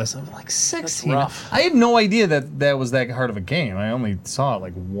time, but last time like 16. rough. I had no idea that was that hard of a game. I only saw it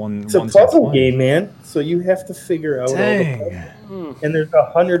like it's a once or puzzle twice. game, man. So you have to figure out all the Dang. puzzles. And there's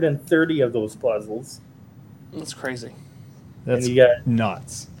 130 of those puzzles. That's crazy. That's And you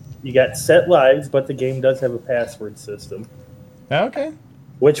nuts. got set lives, but the game does have a password system, Okay.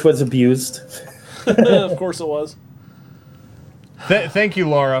 which was abused. Of course it was. Thank you,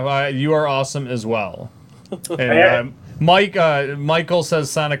 Laura. You are awesome as well. And Michael says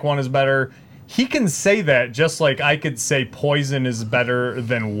Sonic 1 is better. He can say that just like I could say poison is better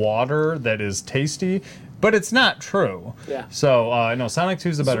than water that is tasty, but it's not true. Yeah. So, no, Sonic 2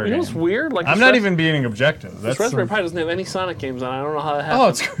 is a better You know game. what's weird? Like I'm this not Ras- even being objective. This That's Raspberry Pi doesn't have any Sonic games on it. I don't know how that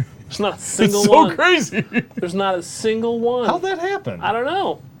Oh, happened. it's, There's not a it's single so one. crazy. There's not a single one. How'd that happen? I don't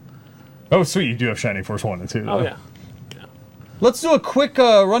know. Oh, sweet. You do have Shining Force 1 and 2. Oh though. yeah. Let's do a quick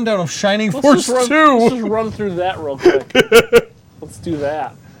rundown of Shining Let's Force just 2. let's just run through that real quick. Let's do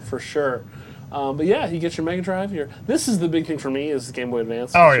that for sure. But yeah, you get your Mega Drive here. This is the big thing for me is the Game Boy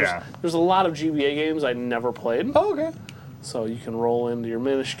Advance. Oh, There's- yeah. There's a lot of GBA games I never played, Oh, okay. so you can roll into your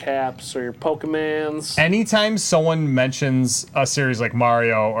Minish Caps or your Pokemans. Anytime someone mentions a series like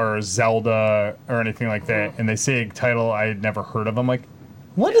Mario or Zelda or anything like that, and they say a title I had never heard of, I'm like,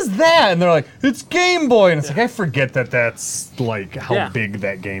 what is that? And they're like, it's Game Boy. And it's like, I forget that's like how Yeah. big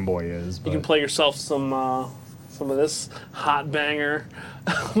that Game Boy is. You can But play yourself some of this hot banger,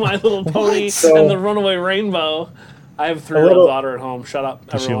 My Little Pony What? and the Runaway Rainbow. I have a 3-year-old little- daughter at home. Shut up,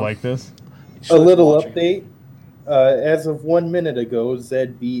 does she everyone. like this? She A likes little watching. update. As of 1 minute ago,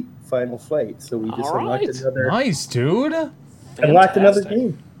 Zed beat Final Flight, so we just All unlocked right. another Nice, dude. another Fantastic.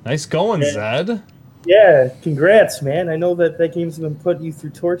 game. Nice going, Yeah. Zed. Yeah, congrats, man. I know that game's been putting you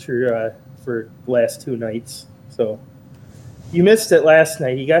through torture for the last 2 nights. So you missed it last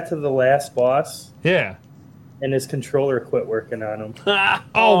night. He got to the last boss, Yeah. and his controller quit working on him.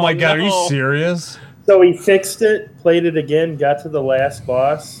 Oh, my God, are you no. serious? So he fixed it, played it again, got to the last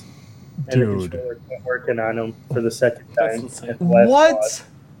boss, and the Dude. controller quit working on him for the second That's time. insane. at the last What? boss.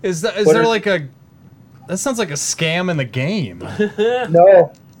 Is What there is- like a... That sounds like a scam in the game.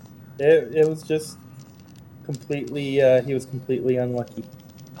 No, it was just completely. He was completely unlucky.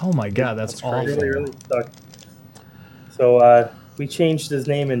 Oh, my God, that's That's awful. crazy. Really sucked. So we changed his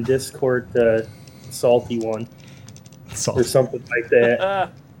name in Discord to Salty One So- or something like that.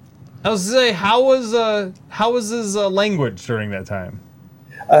 I was to say, how was his language during that time?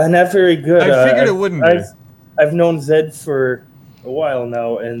 Not very good. I figured it wouldn't be. I've known Zed for a while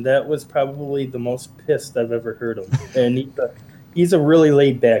now, and that was probably the most pissed I've ever heard him. And he's a really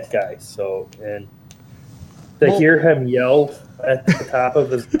laid back guy. So and to Well- hear him yell at the top of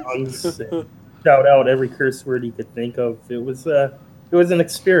his lungs, and shout out every curse word he could think of, it was an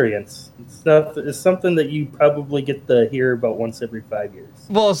experience. It's something that you probably get to hear about once every 5 years.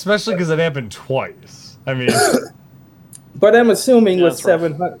 Well, especially because it happened twice. I mean, But I'm assuming Yeah, with that's rough.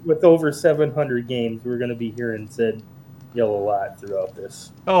 700, with over 700 games, we're going to be hearing Zed yell a lot throughout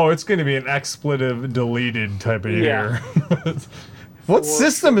this. oh, it's going to be an expletive deleted type of Yeah. year. What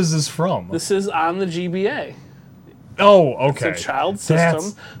system is this from? This is on the GBA. Oh, It's okay. a child That's-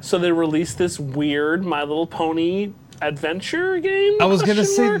 system. So they released this weird My Little Pony adventure game. I was going to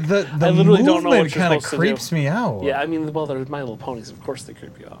question say mark? the I literally don't know what movement you're kind of supposed to do. creeps me out. Yeah, I mean, well, they're My Little Ponies. Of course they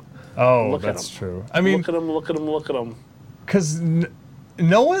creep you out. Oh, Look at that's 'em. true. I mean, Look at them, look at them, look at them. because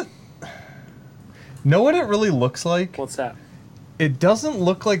know what it really looks like? What's that? It doesn't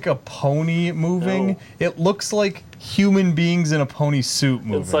look like a pony moving. No. It looks like human beings in a pony suit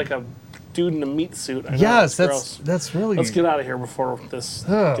moving. It's like a dude in a meat suit. I know, yes, it's that's gross. that's really. Let's get out of here before this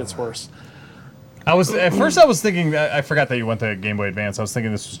Ugh. gets worse. I was at first. I was thinking. I forgot that you went to Game Boy Advance. I was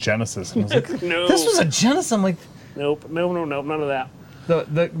thinking this was Genesis. And I was like, No. this was a Genesis. I'm like, Nope, no, none of that.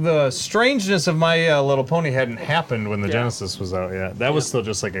 the strangeness of My Little Pony hadn't happened when the Yeah. Genesis was out yet. That was still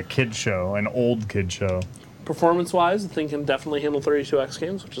just like a kid show, an old kid show. Performance-wise, the thing can definitely handle 32X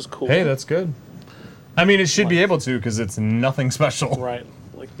games, which is cool. Hey, that's good. I mean, it should be able to because it's nothing special. Right,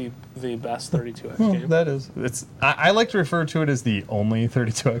 like the best 32X Well, game. that is. I like to refer to it as the only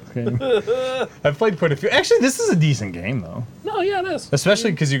 32X game. I've played quite a few. Actually, this is a decent game though, No, yeah, it is.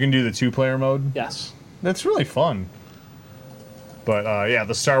 especially because you can do the 2-player mode. Yes. That's really fun. But yeah,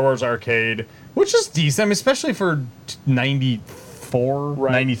 the Star Wars arcade. Which is decent, I mean, especially for 94,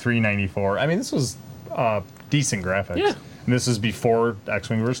 Right. 93, 94. I mean, this was decent graphics. Yeah. And this is before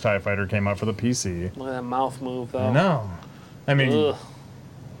X-Wing vs. TIE Fighter came out for the PC. Look at that mouth move, though. No. I mean, Ugh.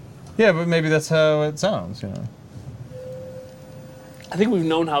 yeah, but maybe that's how it sounds, I think we've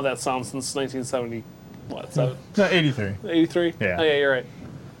known how that sounds since 1970. What? No, 83. 83? Yeah. Oh, yeah, you're right.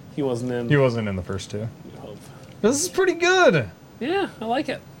 He wasn't in. He wasn't in the first two. I hope. This is pretty good. Yeah, I like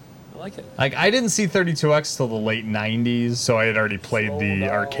it. I like it. Like, I didn't see 32X till the late 90s, so I had already played Slow the down.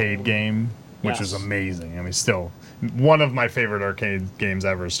 arcade game, which Yes. was amazing. I mean, still, one of my favorite arcade games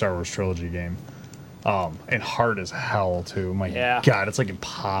ever is Star Wars Trilogy game. And hard as hell, too. My Yeah. God, it's like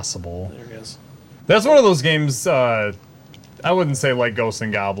impossible. There it is. That's one of those games, I wouldn't say like Ghosts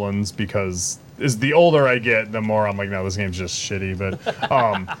and Goblins, because the older I get, the more I'm like, no, this game's just shitty.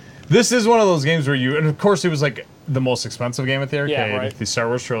 But this is one of those games where and of course it was like the most expensive game at the arcade, Yeah, right. the Star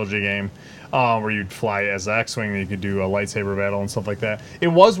Wars Trilogy game, where you'd fly as X-Wing and you could do a lightsaber battle and stuff like that. It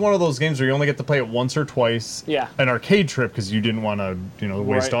was one of those games where you only get to play it once or twice, Yeah. an arcade trip, because you didn't want to,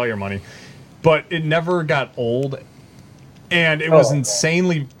 waste Right. all your money. But it never got old, and it was Oh.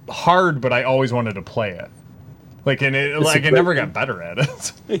 insanely hard, but I always wanted to play it. Like, and it, It's like, a I never great got better at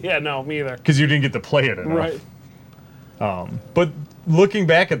it Yeah, no, me either. because you didn't get to play it enough. Right. But looking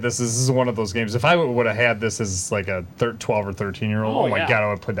back at this is one of those games. If I would have had this as like a 12 or 13-year-old, Oh, oh my yeah. God, I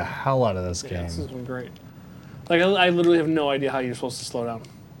would have played the hell out of this Yeah, game. this has been great. Like, I literally have no idea how you're supposed to slow down.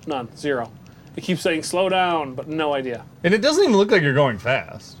 None. Zero. It keeps saying slow down, but no idea. And it doesn't even look like you're going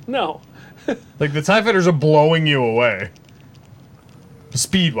fast. No. Like, the TIE Fighters are blowing you away.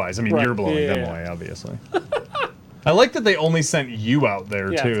 Speed-wise. I mean, Right. you're blowing Yeah, them yeah. away, obviously. I like that they only sent you out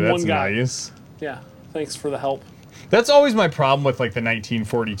there, Yeah, too. it's That's one guy. nice. Yeah. Thanks for the help. That's always my problem with, like, the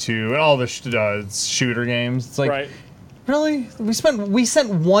 1942 and all the shooter games. It's like, Right. really? We sent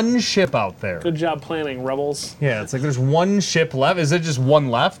one ship out there. Good job planning, Rebels. Yeah, it's like there's one ship left. Is it just one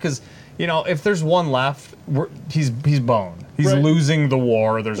left? Because, if there's one left, he's boned. He's Right. losing the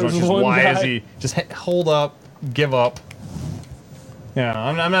war. There's There's just one why is guy. he just hold up, give up? Yeah,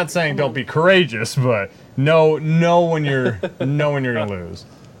 I'm not saying don't be courageous, but know when you're gonna lose.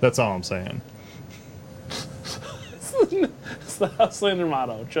 That's all I'm saying. It's the Houselander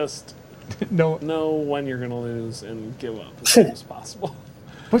motto. Just No, know when you're going to lose and give up as soon as possible.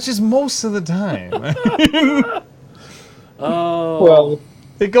 which is most of the time. Oh, Well,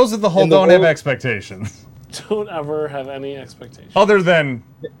 It goes with the whole In the don't have world- expectations, don't ever have any expectations. other than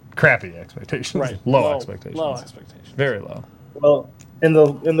crappy expectations, Right. low expectations, Low expectations. very low. well, in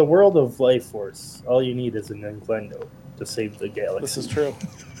the world of Life Force, all you need is a Nintendo to save the galaxy. This is true.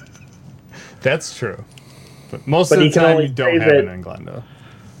 That's true. But most But of the you can time, only you don't save have it- an Englendo.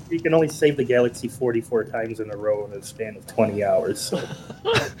 You can only save the galaxy 44 times in a row in a span of 20 hours. So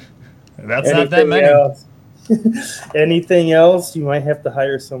That's not that many. else, anything else, you might have to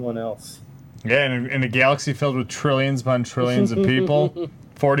hire someone else. Yeah, in a galaxy filled with trillions upon trillions of people,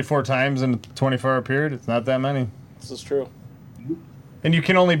 44 times in a 24-hour period, it's not that many. This is true. And you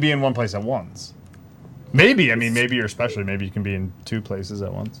can only be in one place at once. Maybe you're special. Maybe you can be in two places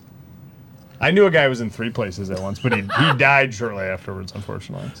at once. I knew a guy who was in 3 places at once, but he died shortly afterwards,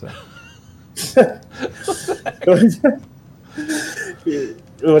 unfortunately. So.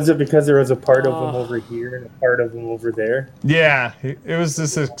 Was it because there was a part of them over here and a part of them over there? Yeah, it was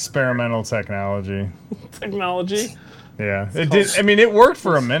this experimental technology. Technology. Yeah, it did. I mean, it worked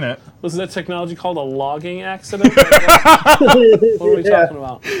for a minute. Was that technology called a logging accident? What are we Yeah. talking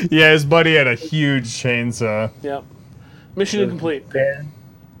about? Yeah, his buddy had a huge chainsaw. Yep. Mission incomplete. Man.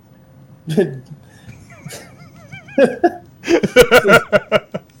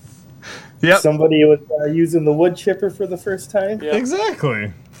 Yep. Somebody was using the wood chipper for the first time. Yep.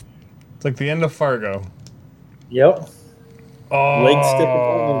 Exactly. It's like the end of Fargo. Yep. Oh.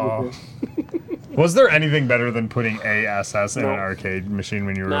 Leg sticking. Was there anything better than putting ASS in No. an arcade machine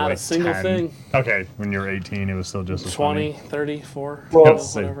when you were Not a like single 10? thing. Okay, when you were 18, it was still just as 20, funny. 30, 4, Well,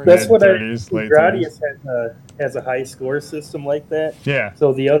 whatever. That's what I. Mid-30s, late Gradius has a high score system like that. Yeah.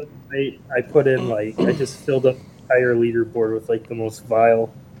 So the other night I put in I just filled up the entire leaderboard with like the most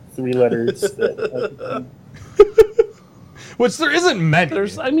vile 3 letters. Which there isn't many.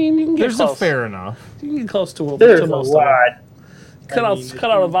 You can get There's close. a fair enough. You can get close to, There's to a most of them. lot. Cut I out, mean, cut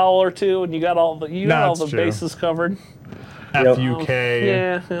out a vowel or two, and you got all the No, it's true. bases covered. Yep. FUK,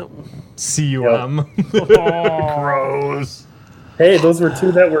 Yeah. Yep. CUM. Gross. Hey, those were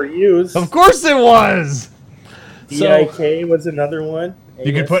 2 that were used. Of course it was. DIK was another one.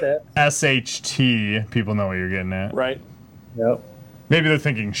 You could put ASF. SHT. People know what you're getting at. Right. Yep. Maybe they're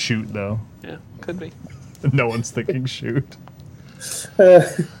thinking shoot, though. Yeah. Could be. No one's thinking shoot.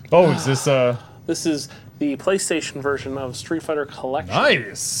 Oh, is this This is the PlayStation version of Street Fighter Collection,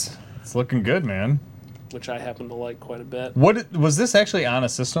 nice? It's looking good, man. which I happen to like quite a bit. What was this actually on a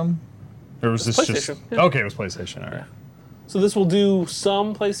system, or was this just PlayStation, yeah. okay? It was PlayStation. All right. So this will do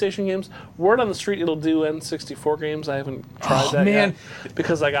some PlayStation games. Word on the street, it'll do N64 games. I haven't tried that man. yet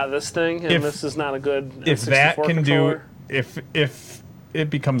because I got this thing, and If- this is not a good If N64 that can controller. do, if it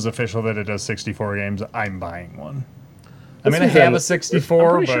becomes official that it does 64 games, I'm buying one. I'm This gonna is have a- a I'm 64,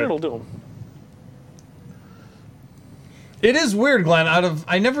 pretty sure but it'll do them. it is weird, Glenn.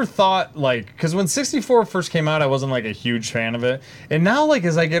 I never thought because when 64 first came out, I wasn't like a huge fan of it, and now like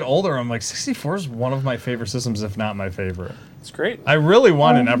as I get older, I'm like 64 is one of my favorite systems, if not my favorite. It's great. I really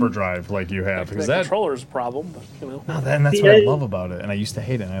want an EverDrive like you have The because that controller's a problem, but and that's See, what I I- love about it, and I used to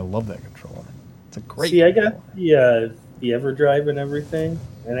hate it, and I love that controller. It's a great. See, I got controller. the EverDrive and everything,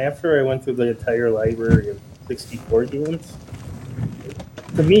 and after I went through the entire library of 64 games,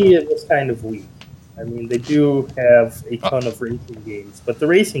 to me it was kind of weak. I mean, they do have a ton of racing games, but the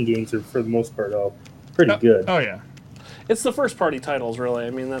racing games are for the most part all pretty good. Oh yeah. it's the first party titles, really. I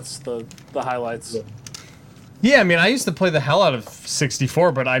mean, that's the highlights. Yeah. Yeah, I mean, I used to play the hell out of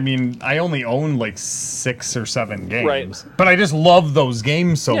 64, but I mean, I only own like 6 or 7 games. Right. But I just love those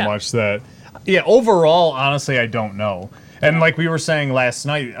games so Yeah. much that, yeah, overall, honestly, I don't know. And like we were saying last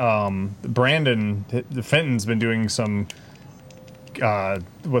night, Brandon Fenton's been doing some,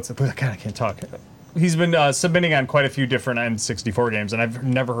 what's it? God, I can't talk. He's been submitting on quite a few different N64 games, and I've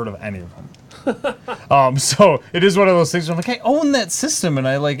never heard of any of them. So it is one of those things where I'm like, I own that system, and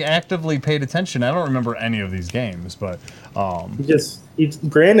I like actively paid attention. I don't remember any of these games, but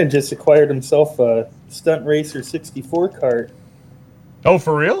Brandon just acquired himself a Stunt Racer 64 cart. oh,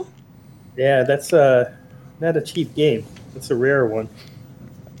 for real? Yeah, that's not a cheap game. It's a rare one.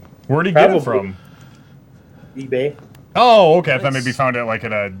 Where'd he get it Probably. from? eBay. Oh, okay. I thought Nice. maybe he found it like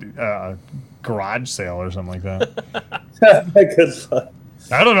at a garage sale or something like that. Good luck.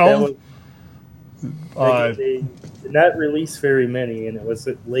 I don't That know. was, they did not release very many, and it was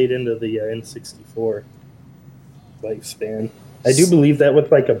late into the N64 lifespan. I do believe that was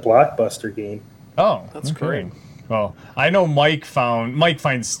like a blockbuster game. Oh, That's okay. great. Well, I know Mike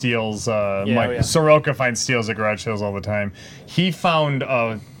finds steals. yeah. Soroka finds steals at garage sales all the time. He found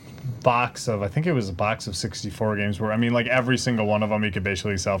a box of, I think it was a box of 64 games where, I mean, like every single one of them he could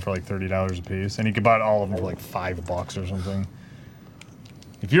basically sell for like $30 a piece, and he could buy all of them for like $5 or something.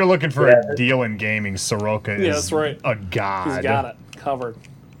 If you're looking for Yeah. a deal in gaming, Soroka Yeah, is that's right. a god. He's got it covered.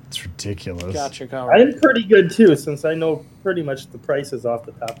 It's ridiculous. Got you covered. I'm pretty good too, since I know pretty much the prices off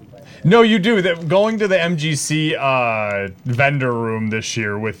the top of my head. No, you do. That going to the MGC vendor room this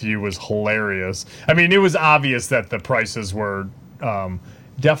year with you was hilarious. I mean, it was obvious that the prices were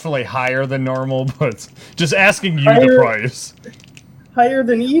definitely higher than normal, but just asking you the Higher? price. Higher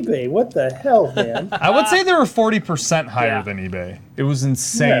than eBay. What the hell, man? I would say they were 40% higher Yeah. than eBay. It was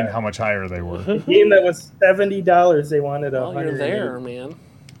insane Yeah. how much higher they were. A game that was $70, they wanted Well, you're 100. there, man.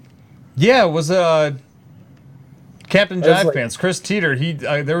 Yeah, it was Captain That was Jive like- fans. Chris Teeter,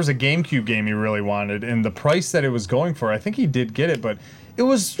 there was a GameCube game he really wanted, and the price that it was going for, I think he did get it, but it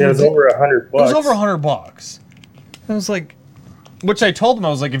was It was over $100. It was over $100. I was like, which I told him, I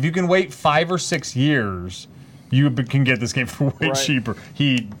was like, if you can wait 5 or 6 years, you can get this game for way Right. cheaper.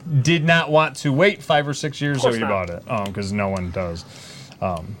 He did not want to wait 5 or 6 years, so course he not. bought it. Because no one does.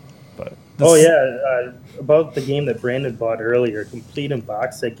 But Oh yeah, about the game that Brandon bought earlier, complete in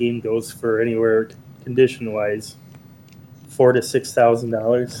box. That game goes for anywhere condition wise, $4,000 to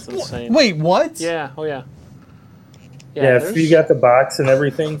 $6,000. It's insane. Wait, what? Yeah. Oh yeah. Yeah, if there's- you got the box and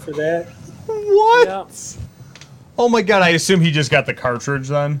everything for that. What? Yeah. Oh my god! I assume he just got the cartridge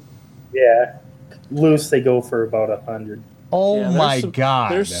then. Yeah, loose they go for about $100. Oh Yeah, there's my some-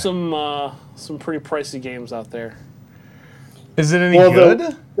 god! There's some pretty pricey games out there. Is it any Well,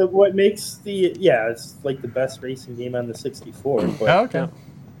 good? What makes it's like the best racing game on the 64. But Oh, okay. Yeah.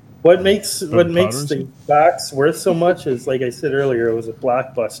 what makes powders? the box worth so much is, like I said earlier, it was a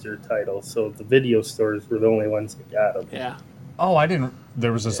blockbuster title, so the video stores were the only ones that got them. Yeah. Oh, I didn't.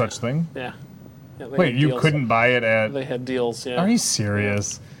 There was a such thing. Yeah. Yeah, they Wait, had you deals. couldn't buy it at? They had deals. Yeah. Are you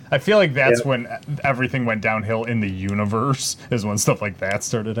serious? I feel like that's Yeah. when everything went downhill in the universe, is when stuff like that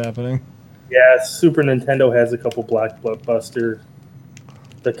started happening. Yeah, Super Nintendo has a couple blockbuster.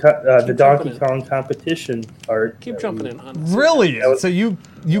 The Keep Donkey jumping in. Kong competition part. Keep that jumping we- in, hon. Really? That was- So you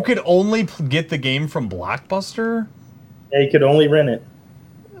could only get the game from Blockbuster? Yeah, you could only rent it.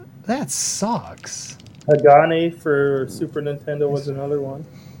 That sucks. Hagane for Super Nintendo was another one.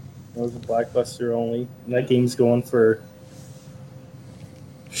 That was a blockbuster only. And that game's going for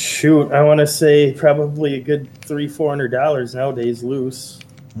Shoot, I want to say probably a good $300-400 nowadays loose.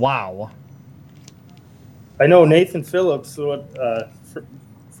 Wow. I know Nathan Phillips,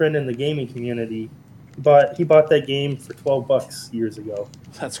 friend in the gaming community, he bought that game for $12 years ago.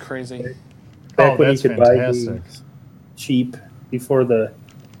 That's crazy. Back when that's you could buy fantastic. games cheap before before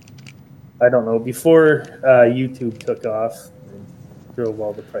YouTube took off and drove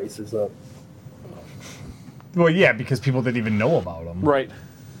all the prices up. Well, yeah, because people didn't even know about them. Right.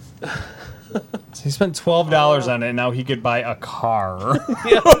 So he spent $12 on it, and now he could buy a car.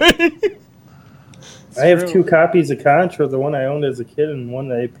 I have 2 copies of Contra, the one I owned as a kid and one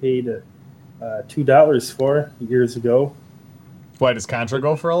that I paid $2 for years ago. Why, does Contra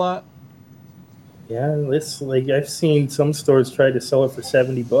go for a lot? Yeah, it's like I've seen some stores try to sell it for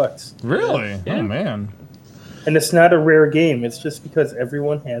 $70. Really? Yeah. Oh, man. And it's not a rare game. It's just because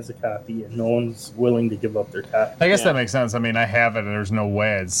everyone has a copy and no one's willing to give up their copy. I guess Yeah. that makes sense. I mean, I have it, and there's no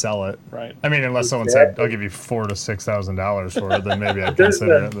way I'd sell it. Right. I mean, unless someone said, Exactly. I'll give you $4,000 to $6,000 for it, then maybe I'd There's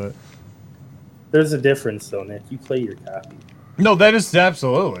consider a- it. But There's a difference, though, Nick. You play your copy. no, that is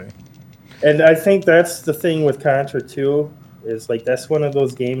absolutely. And I think that's the thing with Contra 2, is like that's one of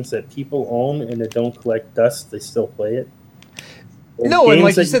those games that people own and that don't collect dust. They still play it. No, and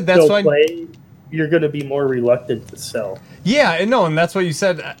games like you that said, that's still why- play, you're going to be more reluctant to sell. Yeah, and no, and that's what you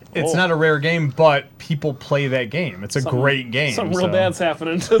said. It's Oh. not a rare game, but people play that game. It's a great game. Something real so. bad's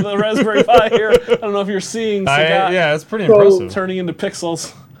happening to the Raspberry Pi here. I don't know if you're seeing Sagat Yeah, it's pretty So- impressive. turning into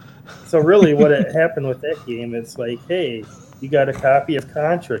pixels. So really what had happened with that game, it's like, hey, you got a copy of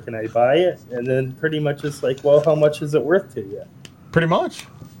Contra, can I buy it? And then pretty much it's like, well, how much is it worth to you? Pretty much.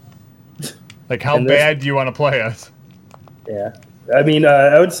 Like, how And this- bad do you want to play it? Yeah. I mean,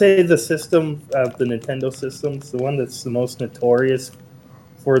 I would say the system, the Nintendo systems, the one that's the most notorious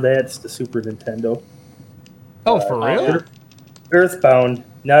for that's the Super Nintendo. Oh, for real? yeah. Earthbound,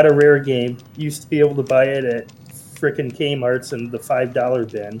 not a rare game. Used to be able to buy it at frickin' Kmart's in the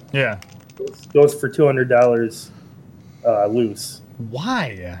 $5 bin. Yeah. Goes for $200 loose.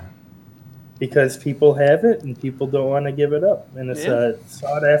 Why? Because people have it and people don't want to give it up. And it's Yeah. a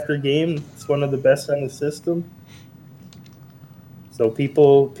sought after game. It's one of the best on the system. So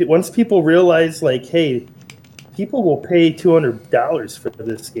once people realize, like, hey, people will pay $200 for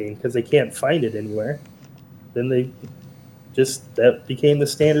this game because they can't find it anywhere, then that became the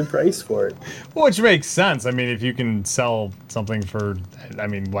standard price for it. Which makes sense. I mean, if you can sell something for, I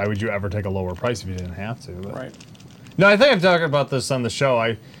mean, why would you ever take a lower price if you didn't have to? But- Right. No, I think I've talked about this on the show.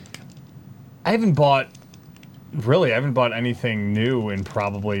 I haven't bought anything new in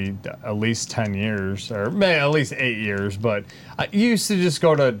probably at least 10 years, or maybe at least 8 years, but I used to just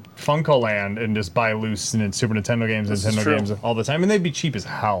go to Funko Land and just buy loose Super Nintendo games, This is Nintendo true. games all the time, and they'd be cheap as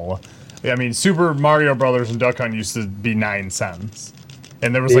hell. I mean, Super Mario Brothers and Duck Hunt used to be 9 cents.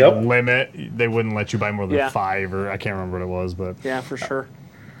 And there was like a Yep. limit. They wouldn't let you buy more than Yeah. 5, or I can't remember what it was, but Yeah, for sure.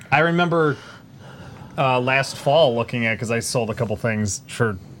 I remember last fall looking at, because I sold a couple things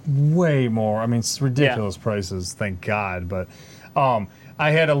for way more. I mean, it's ridiculous prices, thank God. But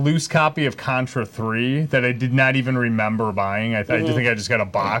I had a loose copy of Contra 3 that I did not even remember buying. I think I just got a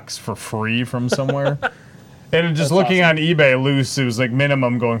box for free from somewhere. And just looking on eBay loose, it was like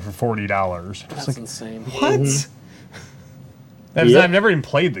minimum going for $40. That's like, insane. what? Yep. I've never even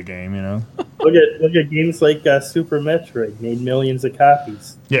played the game, you know? Look at games like Super Metroid, made millions of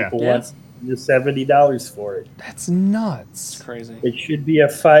copies. Yeah. People Yeah. want $70 for it. That's nuts. Crazy. It should be a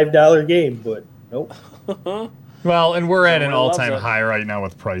 $5 game, but nope. Well, and we're at an Everyone loves all-time it. high right now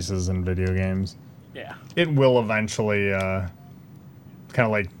with prices in video games. Yeah. It will eventually, kind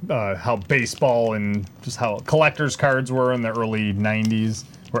of like how baseball and just how collectors cards were in the early 90s,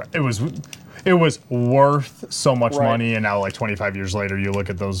 where it was worth so much Right. money, and now like 25 years later you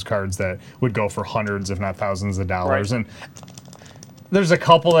look at those cards that would go for hundreds if not thousands of dollars. Right. And there's a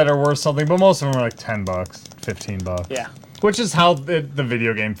couple that are worth something, but most of them are like $10, $15. Yeah. Which is how the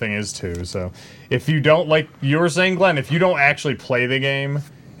video game thing is too. So if you don't, like you were saying, Glenn, if you don't actually play the game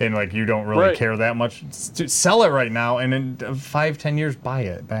and like you don't really Right. care that much, sell it right now, and in 5-10 years buy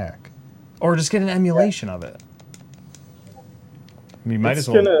it back, or just get an emulation of it. You might It's as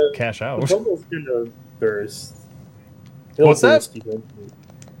well gonna- cash out. The bubble's gonna burst. It'll What's that? burst eventually.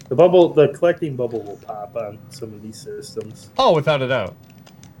 The collecting bubble will pop on some of these systems. Oh, without a doubt.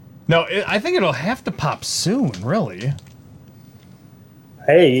 No, I think it'll have to pop soon. Really.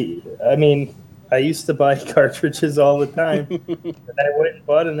 Hey, I mean, I used to buy cartridges all the time. And I went and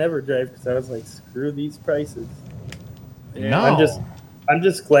bought an EverDrive because I was like, screw these prices. No. I'm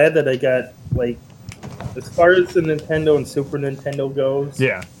just glad that I got, like, as far as the Nintendo and Super Nintendo goes,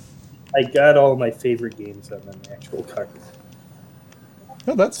 Yeah. I got all my favorite games on an actual cartridge.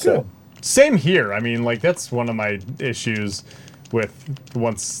 Oh, that's So- good. Same here. I mean, like, that's one of my issues with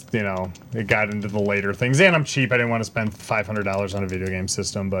once, it got into the later things. And I'm cheap. I didn't want to spend $500 on a video game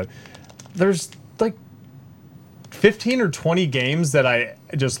system, but there's like 15 or 20 games that I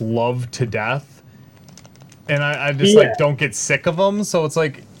just love to death. And I just Yeah. don't get sick of them. So it's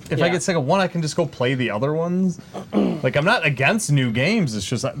like, if I Yeah. get sick of one, I can just go play the other ones. Like, I'm not against new games. It's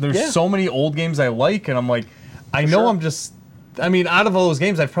just there's Yeah. so many old games I like, and I'm like, I know sure. I'm just. I mean, out of all those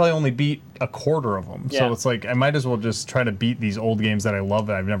games, I've probably only beat a quarter of them. Yeah. So it's like I might as well just try to beat these old games that I love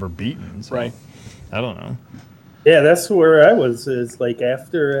that I've never beaten. So, Right. I don't know. Yeah, that's where I was. Is like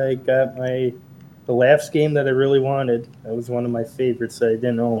after I got the last game that I really wanted. That was one of my favorites that I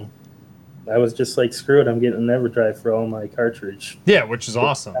didn't own. I was just like, screw it, I'm getting an EverDrive for all my cartridge. Yeah, which is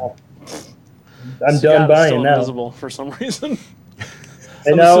awesome. I'm So done God, it's still buying now. invisible for some reason.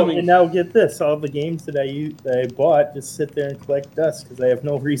 And I'm now, assuming- and now get this: all the games that I bought just sit there and collect dust because I have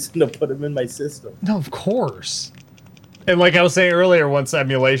no reason to put them in my system. No, of course. And like I was saying earlier, once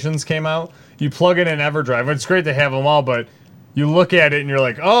emulations came out, you plug in an EverDrive. It's great to have them all, but you look at it and you're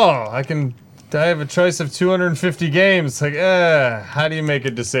like, oh, I have a choice of 250 games. It's like, how do you make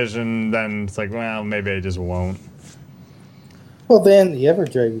a decision? Then it's like, well, maybe I just won't. Well, then the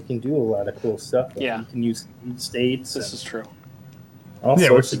EverDrive, you can do a lot of cool stuff. Like Yeah. you can use states. This is true. all Yeah,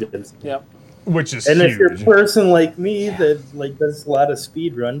 sorts which of good stuff. Yep. Which is And huge. if you're a person like me that like does a lot of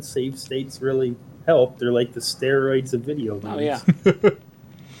speed runs, save states really help. They're like the steroids of video games. Oh yeah.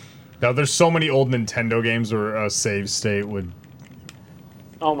 Now, there's so many old Nintendo games where a save state would.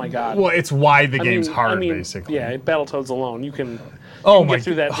 Oh my God. Well, it's why the I game's mean- hard, I mean, basically. Yeah, Battletoads alone, you can Oh my. get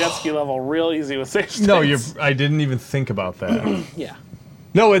through that jet ski level real easy with save states. No, I didn't even think about that. Yeah.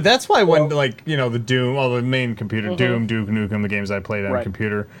 No, that's why when the Doom, the main computer, Doom, Duke Nukem, the games I played on Right.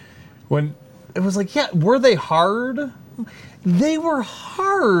 computer, when it was like, yeah, were they hard? They were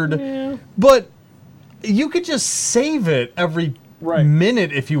hard, but you could just save it every Right.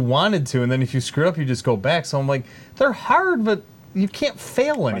 minute if you wanted to, and then if you screw up, you just go back. So I'm like, they're hard, but you can't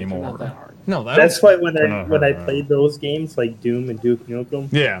fail they're anymore. not that hard. No, That's why when They're I not when I hard. played those games like Doom and Duke Nukem,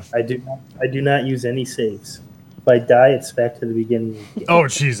 Yeah. I do not use any saves. If I die, it's back to the beginning of the game. Oh,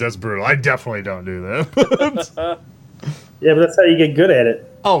 jeez, that's brutal. I definitely don't do that. Yeah, but that's how you get good at it.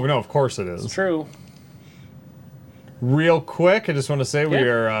 Oh no, of course it is. True. Real quick, I just want to say we Yeah.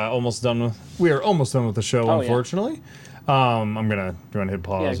 are almost done with the show. Oh, yeah. Unfortunately, I'm gonna. Do you want to hit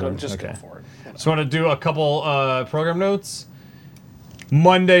pause? Yeah, or- just okay. go for it. Just want to do a couple program notes.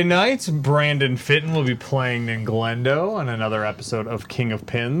 Monday night, Brandon Fitton will be playing Ninglendo on another episode of King of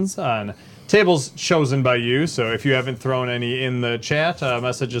Pins on tables chosen by you. So if you haven't thrown any in the chat,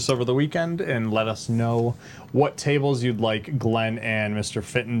 message us over the weekend and let us know what tables you'd like Glenn and Mr.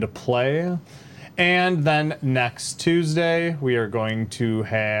 Fitton to play. And then next Tuesday, we are going to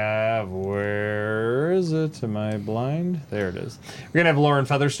have, where is it? Am I blind? There it is. We're going to have Lauren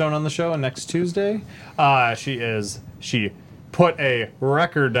Featherstone on the show next Tuesday. She put a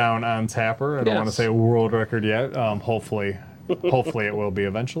record down on Tapper. I don't want to Yes. say a world record yet. Hopefully it will be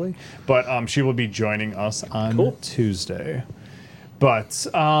eventually. But she will be joining us on Tuesday. But,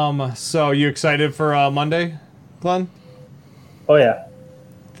 so you excited for Monday, Glenn? Oh yeah.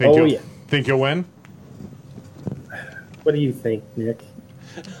 Think you'll win? What do you think, Nick?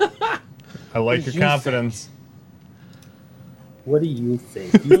 I like your you confidence. What do you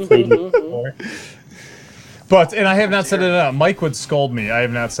think? You played me before. But, and I have not said it enough. Mike would scold me. I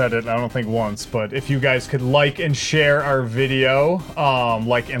have not said it, I don't think once. But if you guys could like and share our video,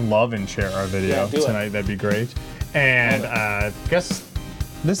 like and love and share our video Yeah, do it. tonight, that'd be great. And guess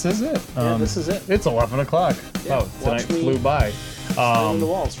this is it. Yeah, this is it. It's 11 o'clock. Yeah, Oh, tonight watch me flew by. Slamming the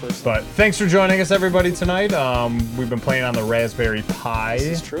walls first. But thanks for joining us, everybody, tonight. We've been playing on the Raspberry Pi.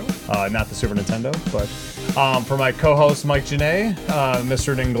 This is true. Not the Super Nintendo, but for my co-host Mike Janae,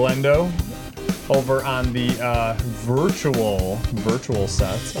 Mr. Ninglendo, over on the virtual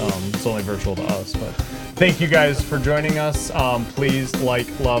set. It's only virtual to us, but thank you guys for joining us. Please like,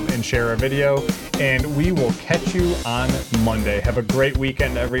 love, and share our video, and we will catch you on Monday. Have a great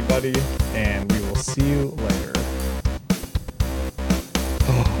weekend, everybody, and we will see you later.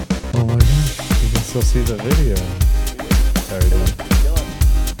 Oh my gosh, you can still see the video. There it is.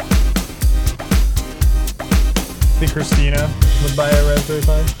 Think Christina would buy a Raspberry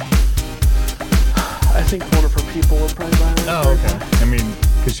Pi? I think one of her people would probably buy her. Oh, okay. I mean,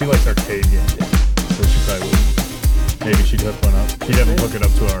 because she likes arcade games, so she probably would. Maybe she'd hook one up. She'd have to hook it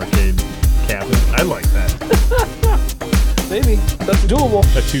up to an arcade cabinet. I like that. Maybe. That's doable.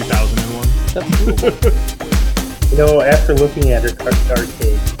 A 2001. That's doable. You know, after looking at her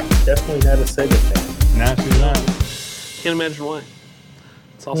arcade, definitely not a Sega fan. Nah, she's not. Can't imagine why.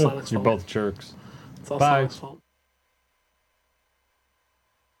 It's all Sonic's You're fault. both jerks. It's all Bye. Sonic's fault.